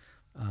 and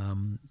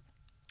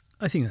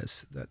I think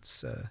that's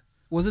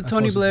Was it a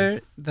Tony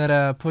positive. Blair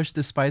that pushed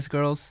the Spice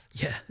Girls?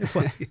 Yeah.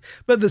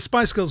 But the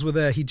Spice Girls were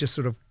there. He just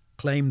sort of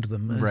claimed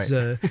them as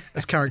Right.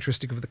 as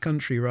characteristic of the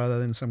country rather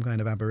than some kind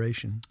of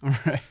aberration.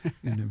 Right.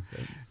 But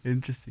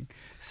Interesting.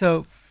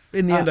 So,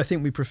 in the end, I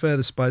think we prefer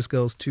the Spice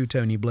Girls to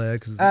Tony Blair,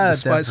 because the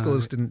Spice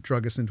Girls didn't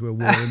drug us into a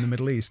war in the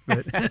Middle East.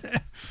 But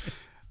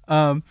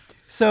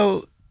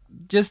so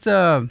just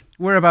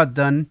we're about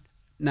done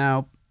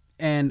now,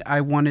 and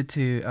I wanted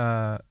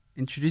to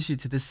introduce you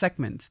to this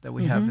segment that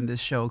we have in this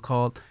show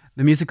called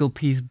the Musical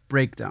Piece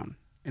Breakdown,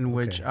 in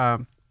which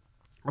I'll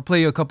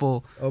play you a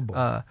couple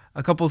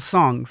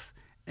songs,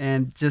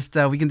 and just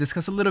we can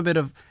discuss a little bit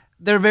of.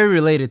 They're very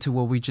related to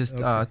what we just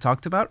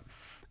talked about,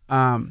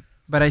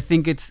 but I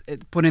think it's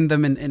putting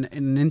them in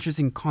an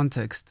interesting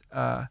context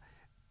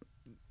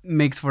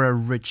makes for a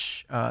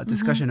rich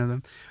discussion of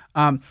them.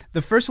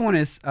 The first one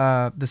is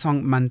the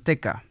song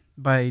Manteca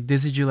by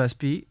Dizzy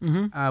Gillespie,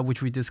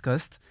 which we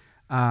discussed,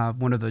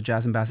 one of the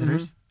jazz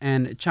ambassadors,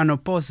 and Chano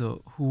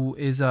Pozo, who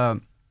is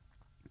an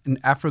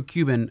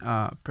Afro-Cuban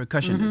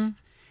percussionist.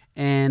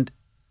 And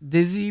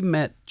Dizzy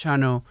met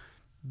Chano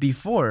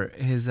before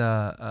his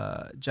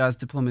jazz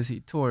diplomacy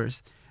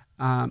tours.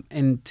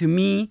 And to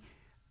me,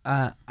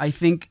 I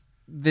think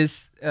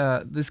this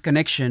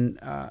connection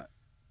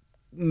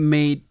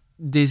made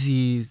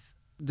Dizzy's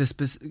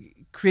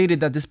created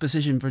that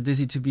disposition for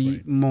Dizzy to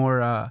be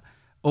more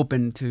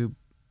open to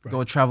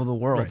go travel the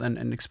world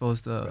and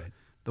expose the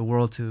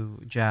world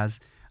to jazz.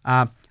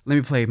 Let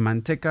me play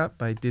Manteca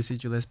by Dizzy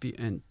Gillespie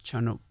and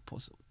Chano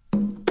Pozo.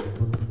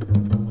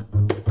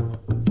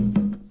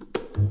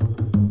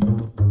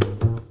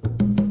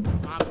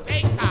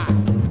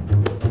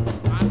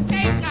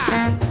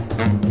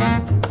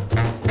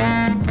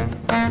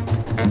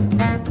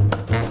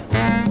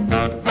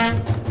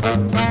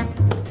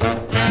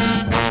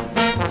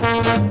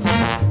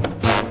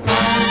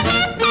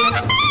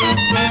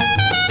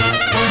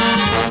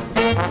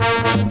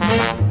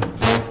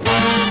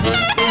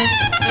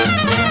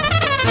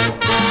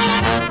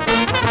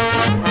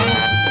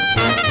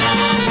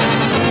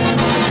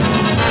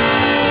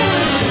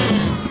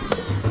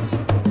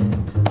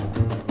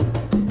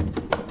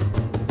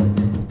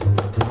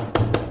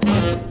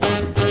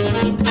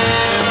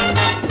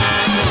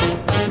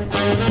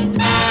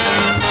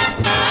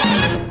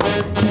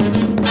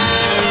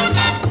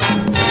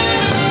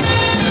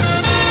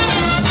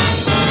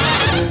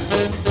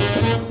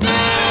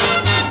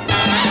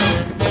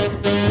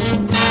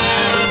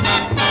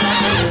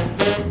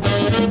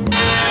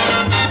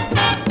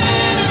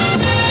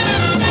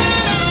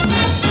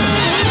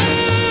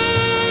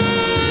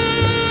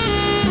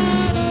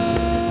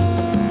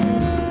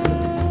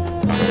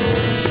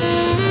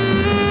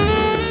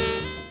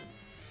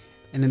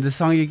 And in the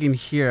song, you can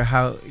hear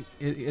how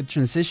it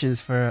transitions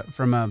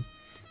from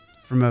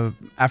a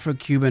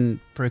Afro-Cuban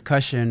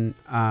percussion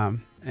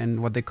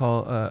and what they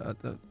call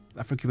the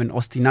Afro-Cuban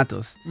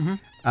ostinatos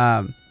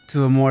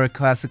to a more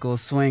classical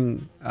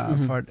swing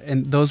part.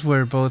 And those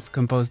were both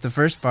composed. The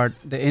first part,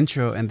 the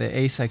intro and the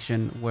A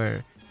section,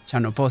 were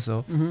Chano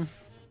Pozo,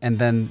 and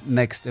then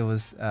next it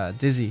was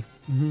Dizzy.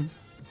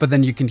 But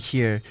then you can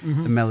hear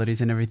the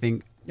melodies and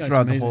everything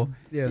throughout the whole.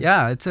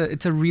 Yeah, it's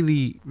a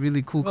really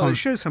cool. Well, it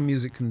shows how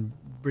music can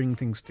bring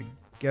things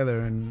together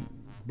and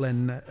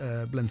blend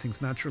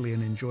things naturally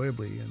and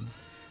enjoyably. And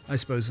I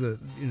suppose that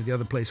the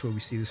other place where we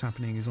see this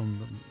happening is on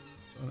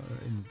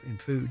in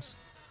foods.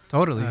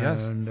 Totally,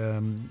 yes. And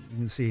you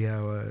can see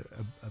how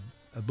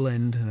a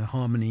blend and a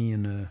harmony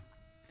and a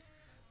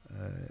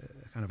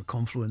kind of a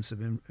confluence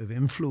of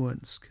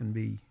influence can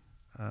be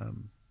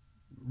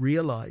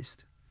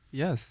realized.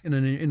 Yes. In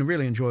a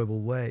really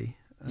enjoyable way.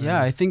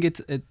 Yeah, I think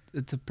it's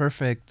a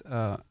perfect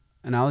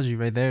analogy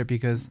right there,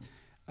 because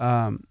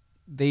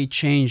they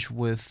change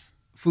with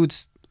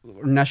foods,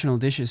 or national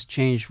dishes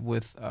change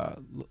with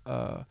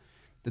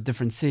the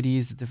different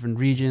cities, the different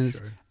regions,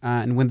 Sure.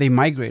 And when they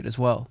migrate as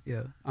well.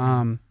 Yeah.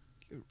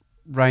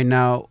 Right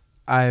now,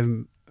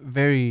 I'm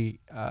very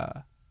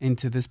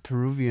into this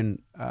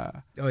Peruvian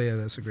Oh yeah,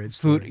 that's a great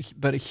food, story.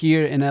 but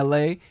here in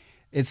LA,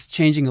 it's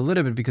changing a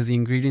little bit because the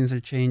ingredients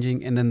are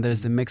changing, and then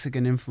there's the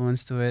Mexican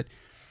influence to it.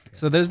 Yeah.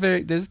 So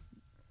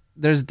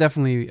there's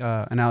definitely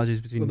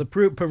analogies between. Well, the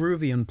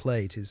Peruvian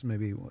plate is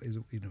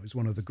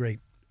one of the great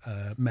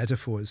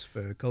metaphors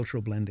for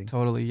cultural blending.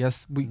 Totally,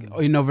 yes.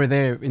 Over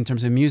there in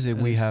terms of music,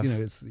 And we have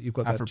you've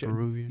got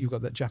Afro-Peruvian. you've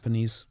got that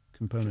Japanese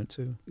component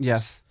too.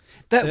 Yes,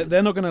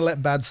 They're not going to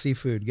let bad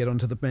seafood get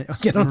onto the Right.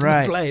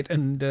 the plate,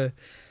 and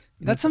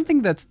that's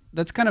something that's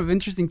kind of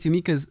interesting to me,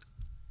 because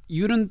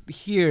you don't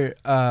hear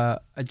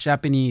a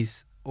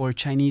Japanese or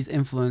Chinese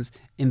influence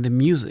in the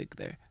music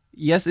there.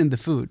 Yes, in the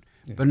food,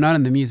 but not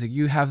in the music.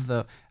 You have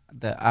the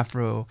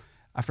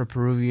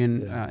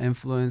Afro-Peruvian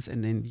influence,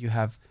 and then you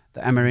have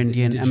the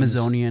Amerindian,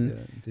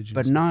 Amazonian,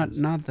 but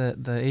not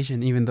the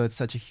Asian, even though it's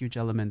such a huge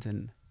element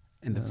in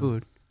the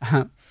food.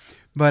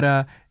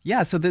 But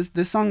so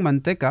this song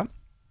Manteca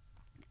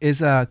is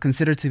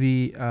considered to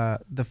be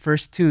the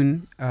first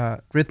tune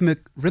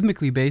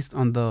rhythmically based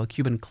on the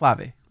Cuban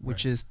clave,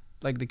 which is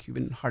like the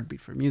Cuban heartbeat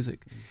for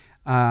music,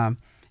 and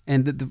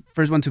the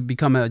first one to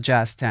become a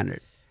jazz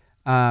standard.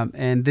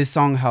 And this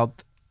song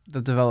helped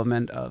the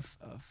development of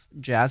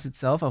jazz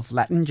itself, of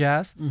Latin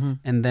jazz,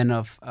 and then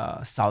of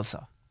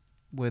salsa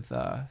with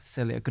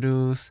Celia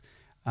Cruz.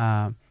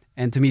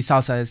 And to me,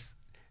 salsa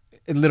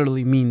it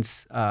literally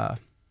means,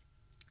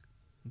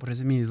 what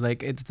does it mean? It's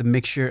like it's the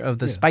mixture of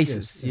the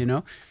spices,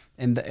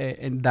 and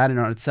that in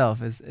on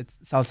itself it's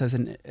salsa is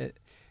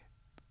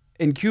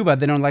in Cuba,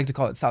 they don't like to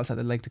call it salsa,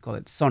 they like to call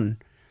it son.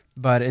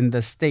 But in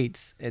the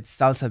States, it's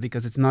salsa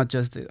because it's not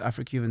just the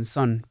Afro-Cuban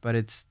son, but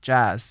it's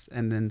jazz,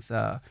 and then it's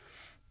the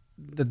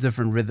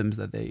different rhythms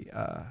that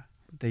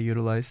they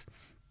utilize.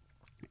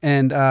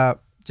 And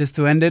just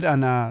to end it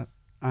on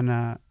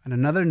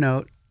another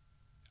note,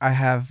 I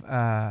have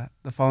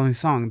the following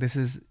song. This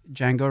is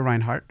Django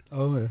Reinhardt.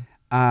 Oh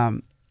yeah.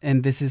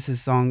 And this is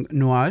his song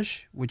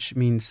Nuage, which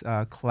means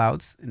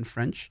clouds in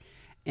French.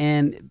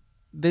 And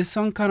this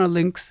song kind of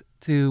links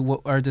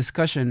to our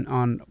discussion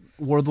on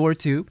World War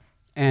II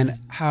and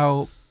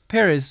how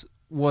Paris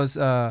was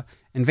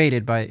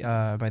invaded by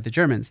the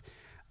Germans.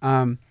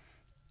 And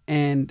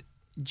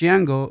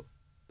Django,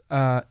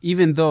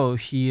 even though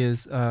he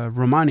is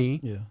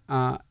Romani,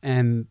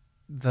 and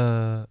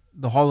the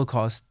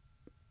Holocaust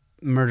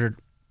murdered,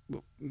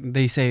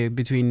 they say,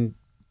 between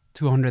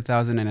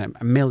 200,000 and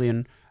a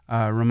million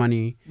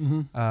Romani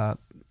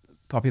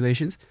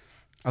populations,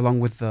 along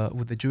with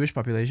the Jewish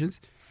populations.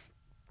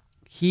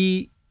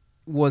 He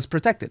was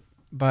protected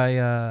by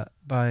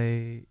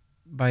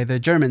the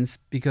Germans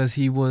because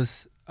he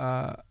was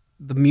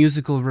the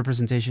musical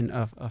representation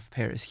of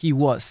Paris. He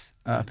was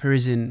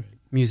Parisian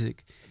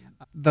music.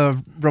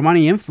 The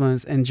Romani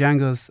influence in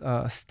Django's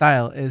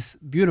style is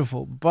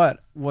beautiful,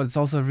 but what's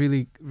also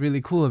really,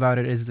 really cool about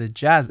it is the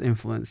jazz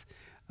influence.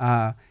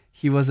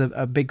 He was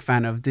a big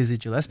fan of Dizzy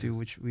Gillespie,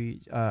 which we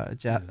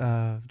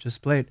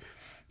just played.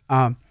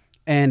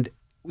 And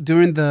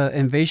during the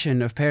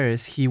invasion of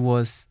Paris, he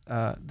was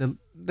the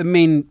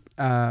main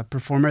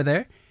performer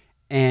there,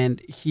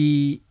 and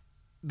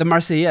the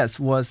Marseillaise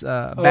was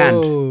banned.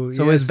 Oh,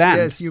 so it was banned.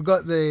 Yes, you've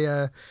got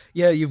the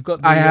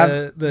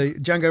the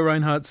Django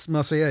Reinhardt's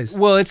Marseillaise.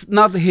 Well, it's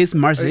not his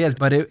Marseillaise,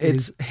 but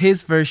it's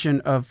his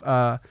version of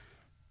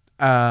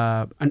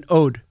an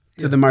ode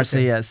to the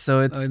Marseillaise.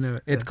 Okay. So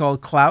it's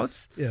called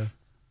Clouds. Yeah.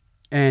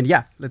 And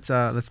let's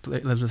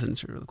listen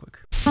to it real quick.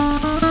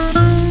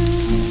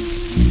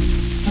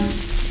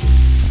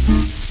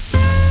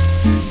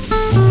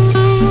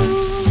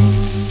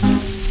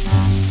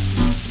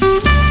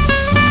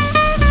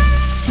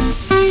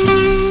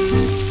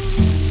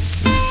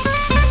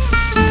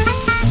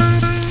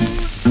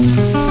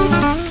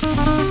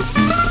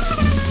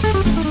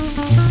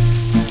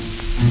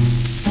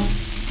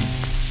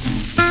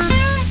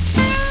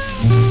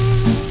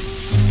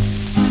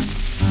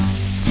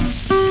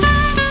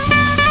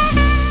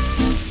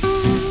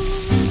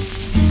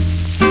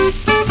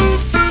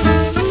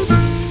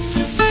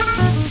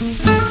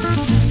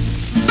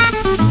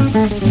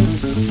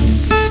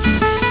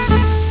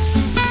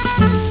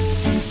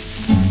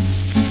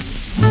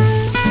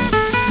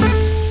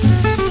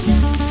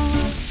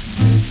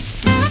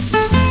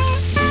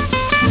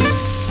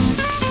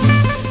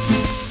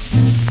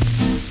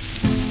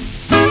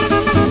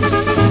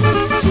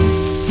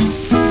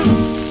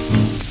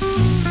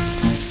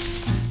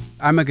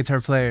 I'm a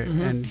guitar player,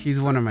 and he's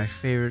one of my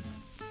favorite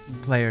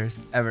players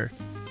ever.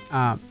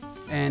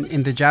 And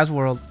in the jazz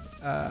world,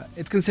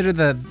 it's considered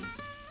that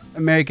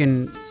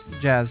American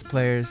jazz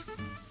players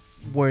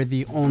were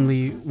the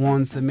only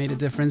ones that made a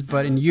difference.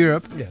 But in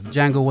Europe,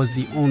 Django was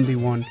the only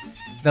one,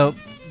 the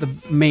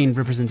main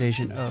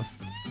representation of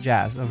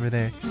jazz over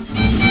there.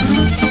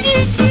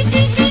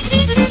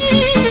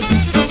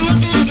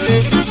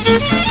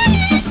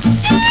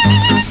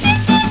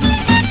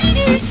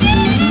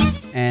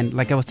 And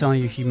like I was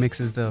telling you, he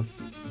mixes the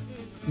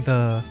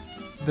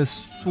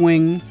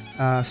swing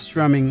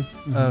strumming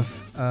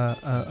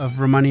of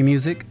Romani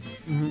music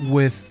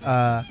with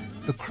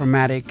the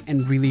chromatic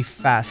and really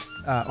fast,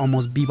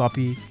 almost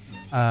beboppy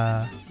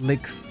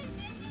licks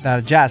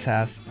that jazz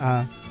has.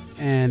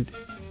 And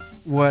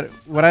what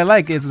I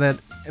like is that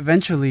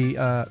eventually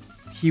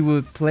he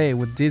would play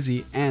with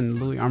Dizzy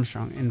and Louis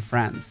Armstrong in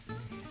France.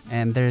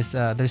 And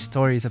there's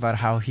stories about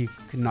how he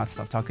could not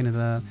stop talking to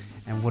them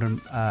and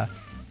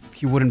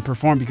he wouldn't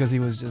perform because he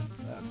was just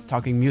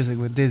talking music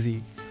with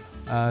Dizzy.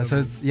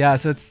 So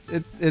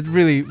it's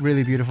really,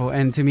 really beautiful.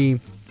 And to me,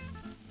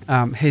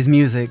 his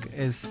music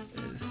is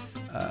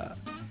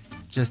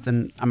just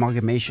an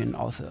amalgamation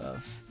also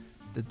of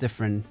the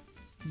different.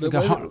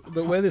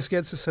 But where this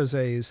gets us,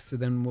 Jose, is to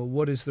then, well,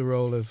 what is the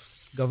role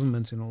of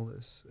government in all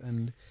this?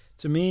 And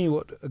to me,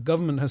 what a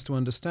government has to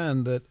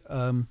understand that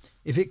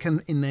if it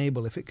can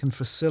enable, if it can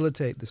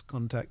facilitate this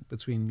contact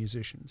between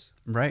musicians,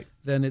 right,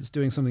 then it's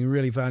doing something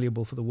really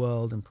valuable for the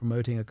world and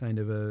promoting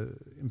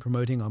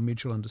promoting our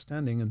mutual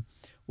understanding. And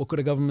what could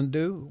a government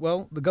do?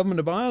 Well, the government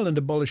of Ireland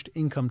abolished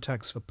income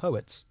tax for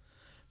poets.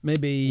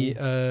 Maybe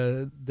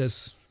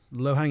there's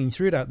low-hanging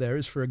fruit out there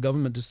is for a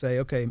government to say,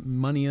 okay,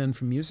 money earned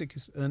from music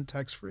is earned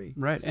tax-free.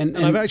 Right. And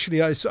I've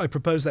actually, I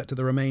proposed that to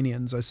the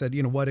Romanians. I said,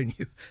 why don't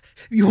you,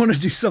 if you want to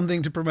do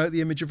something to promote the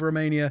image of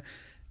Romania,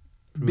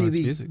 be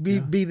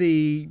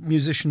the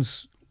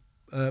musicians,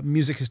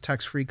 music is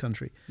tax-free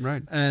country.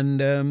 Right.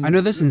 And I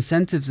know there's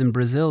incentives in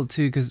Brazil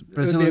too, because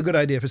Brazil it would be a good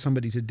idea for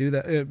somebody to do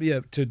that.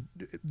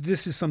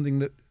 This is something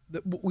that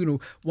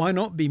why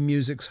not be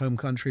music's home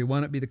country? Why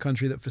not be the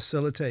country that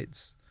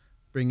facilitates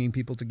bringing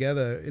people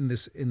together in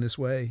this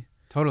way?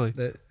 Totally.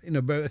 That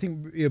but I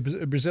think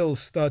Brazil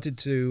started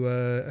to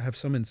have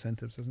some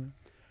incentives, hasn't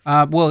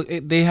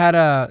it? They had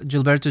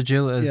Gilberto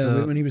Gil as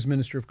when he was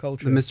Minister of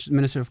Culture. The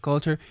Minister of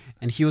Culture,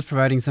 and he was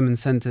providing some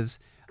incentives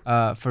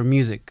for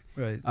music.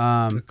 Right.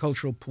 The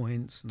cultural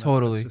points. And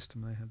totally. That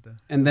system they had there.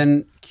 And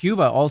then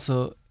Cuba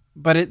also.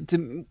 But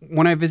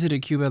when I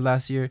visited Cuba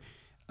last year,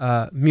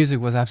 music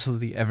was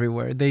absolutely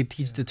everywhere. They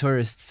teach the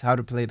tourists how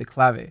to play the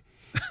clave.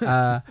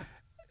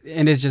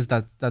 And it's just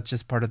that's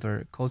just part of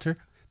their culture.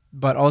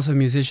 But also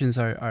musicians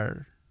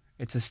are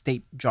it's a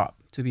state job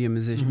to be a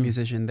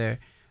musician there.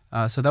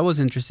 So that was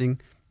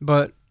interesting.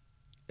 But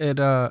it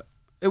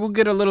will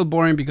get a little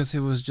boring because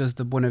it was just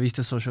the Buena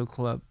Vista Social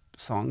Club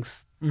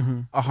songs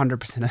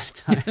 100% of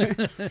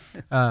the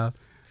time.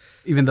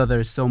 Even though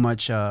there's so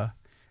much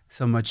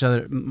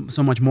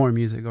more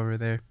music over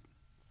there.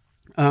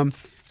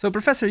 So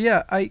Professor,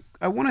 I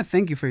want to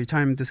thank you for your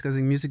time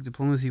discussing music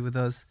diplomacy with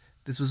us.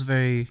 This was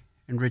very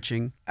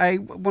enriching. I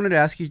wanted to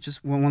ask you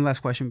just one last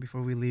question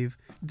before we leave.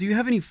 Do you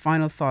have any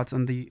final thoughts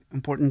on the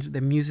importance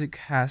that music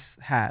has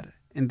had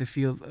in the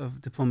field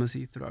of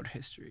diplomacy throughout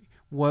history?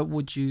 What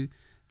would you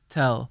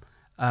tell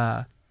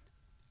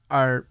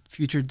our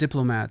future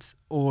diplomats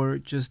or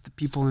just the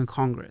people in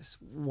Congress?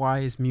 Why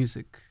is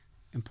music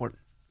important?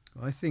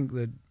 I think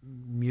that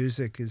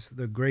music is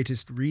the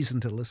greatest reason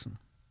to listen.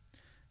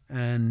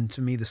 And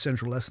to me, the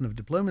central lesson of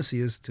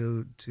diplomacy is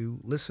to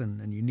listen.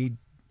 And you need,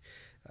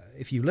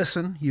 if you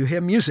listen, you hear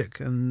music,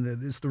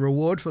 and it's the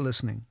reward for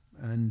listening.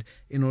 And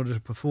in order to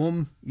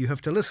perform, you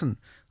have to listen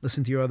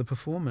to your other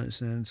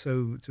performers. And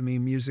so to me,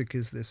 music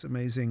is this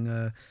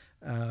amazing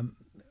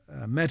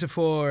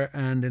metaphor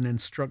and an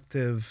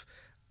instructive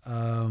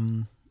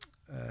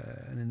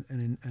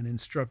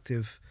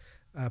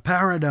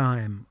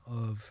paradigm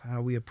of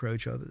how we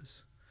approach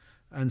others.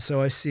 And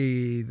so I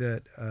see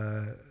that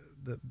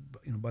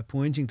by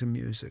pointing to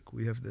music,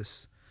 we have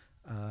this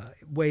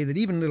way that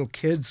even little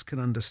kids can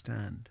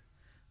understand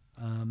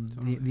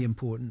the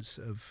importance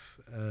of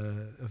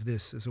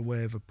this as a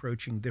way of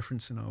approaching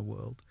difference in our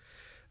world.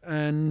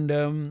 And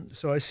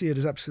so I see it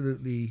as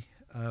absolutely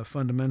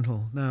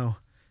fundamental. Now,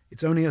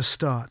 it's only a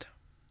start.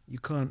 You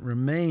can't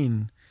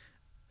remain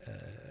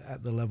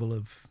at the level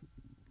of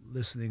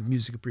listening,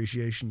 music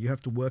appreciation. You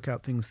have to work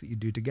out things that you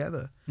do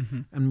together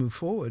and move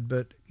forward.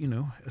 But,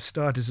 a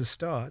start is a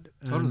start.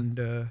 Totally.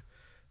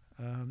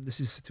 And this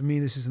is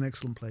an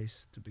excellent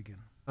place to begin.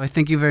 I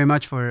thank you very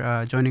much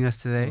for joining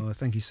us today. Oh,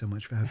 thank you so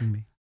much for having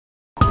me.